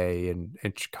mainstay in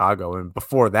Chicago. And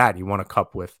before that, he won a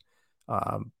cup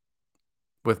um,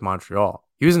 with Montreal.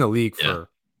 He was in the league Yeah. for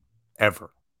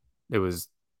ever. It was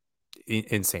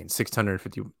insane.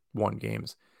 651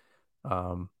 games.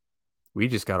 We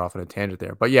just got off on a tangent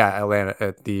there, but yeah, Atlanta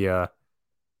at the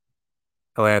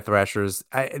Atlanta Thrashers,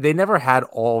 they never had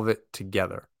all of it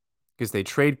together because they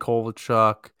trade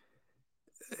Kovalchuk.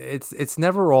 It's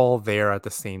never all there at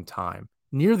the same time.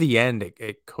 near the end,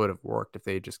 it could have worked if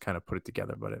they just kind of put it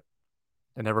together, but it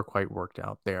never quite worked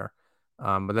out there.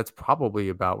 But that's probably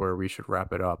about where we should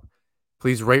wrap it up.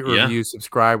 Please rate, review,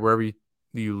 subscribe wherever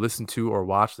you listen to or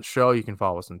watch the show. You can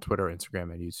follow us on Twitter,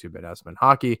 Instagram, and YouTube at Aspen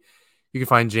Hockey. You can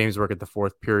find James' work at the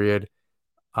Fourth Period.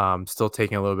 Still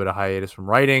taking a little bit of hiatus from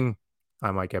writing.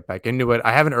 I might get back into it.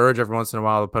 I have an urge every once in a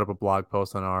while to put up a blog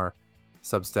post on our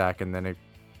Substack, and then it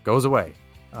goes away.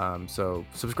 So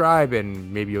subscribe,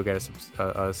 and maybe you'll get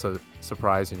a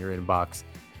surprise in your inbox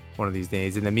one of these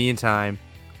days. In the meantime,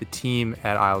 the team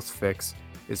at Isles Fix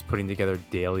is putting together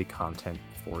daily content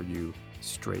for you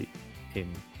straight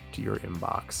into your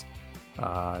inbox.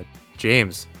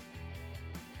 James,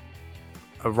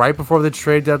 right before the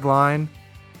trade deadline,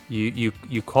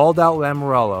 you called out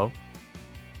Lamoriello,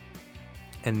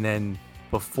 and then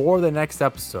before the next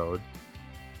episode,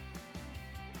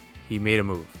 he made a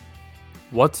move.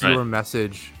 What's your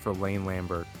message for Lane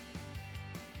Lambert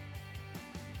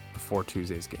before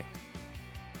Tuesday's game?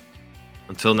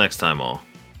 Until next time, all,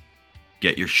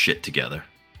 get your shit together.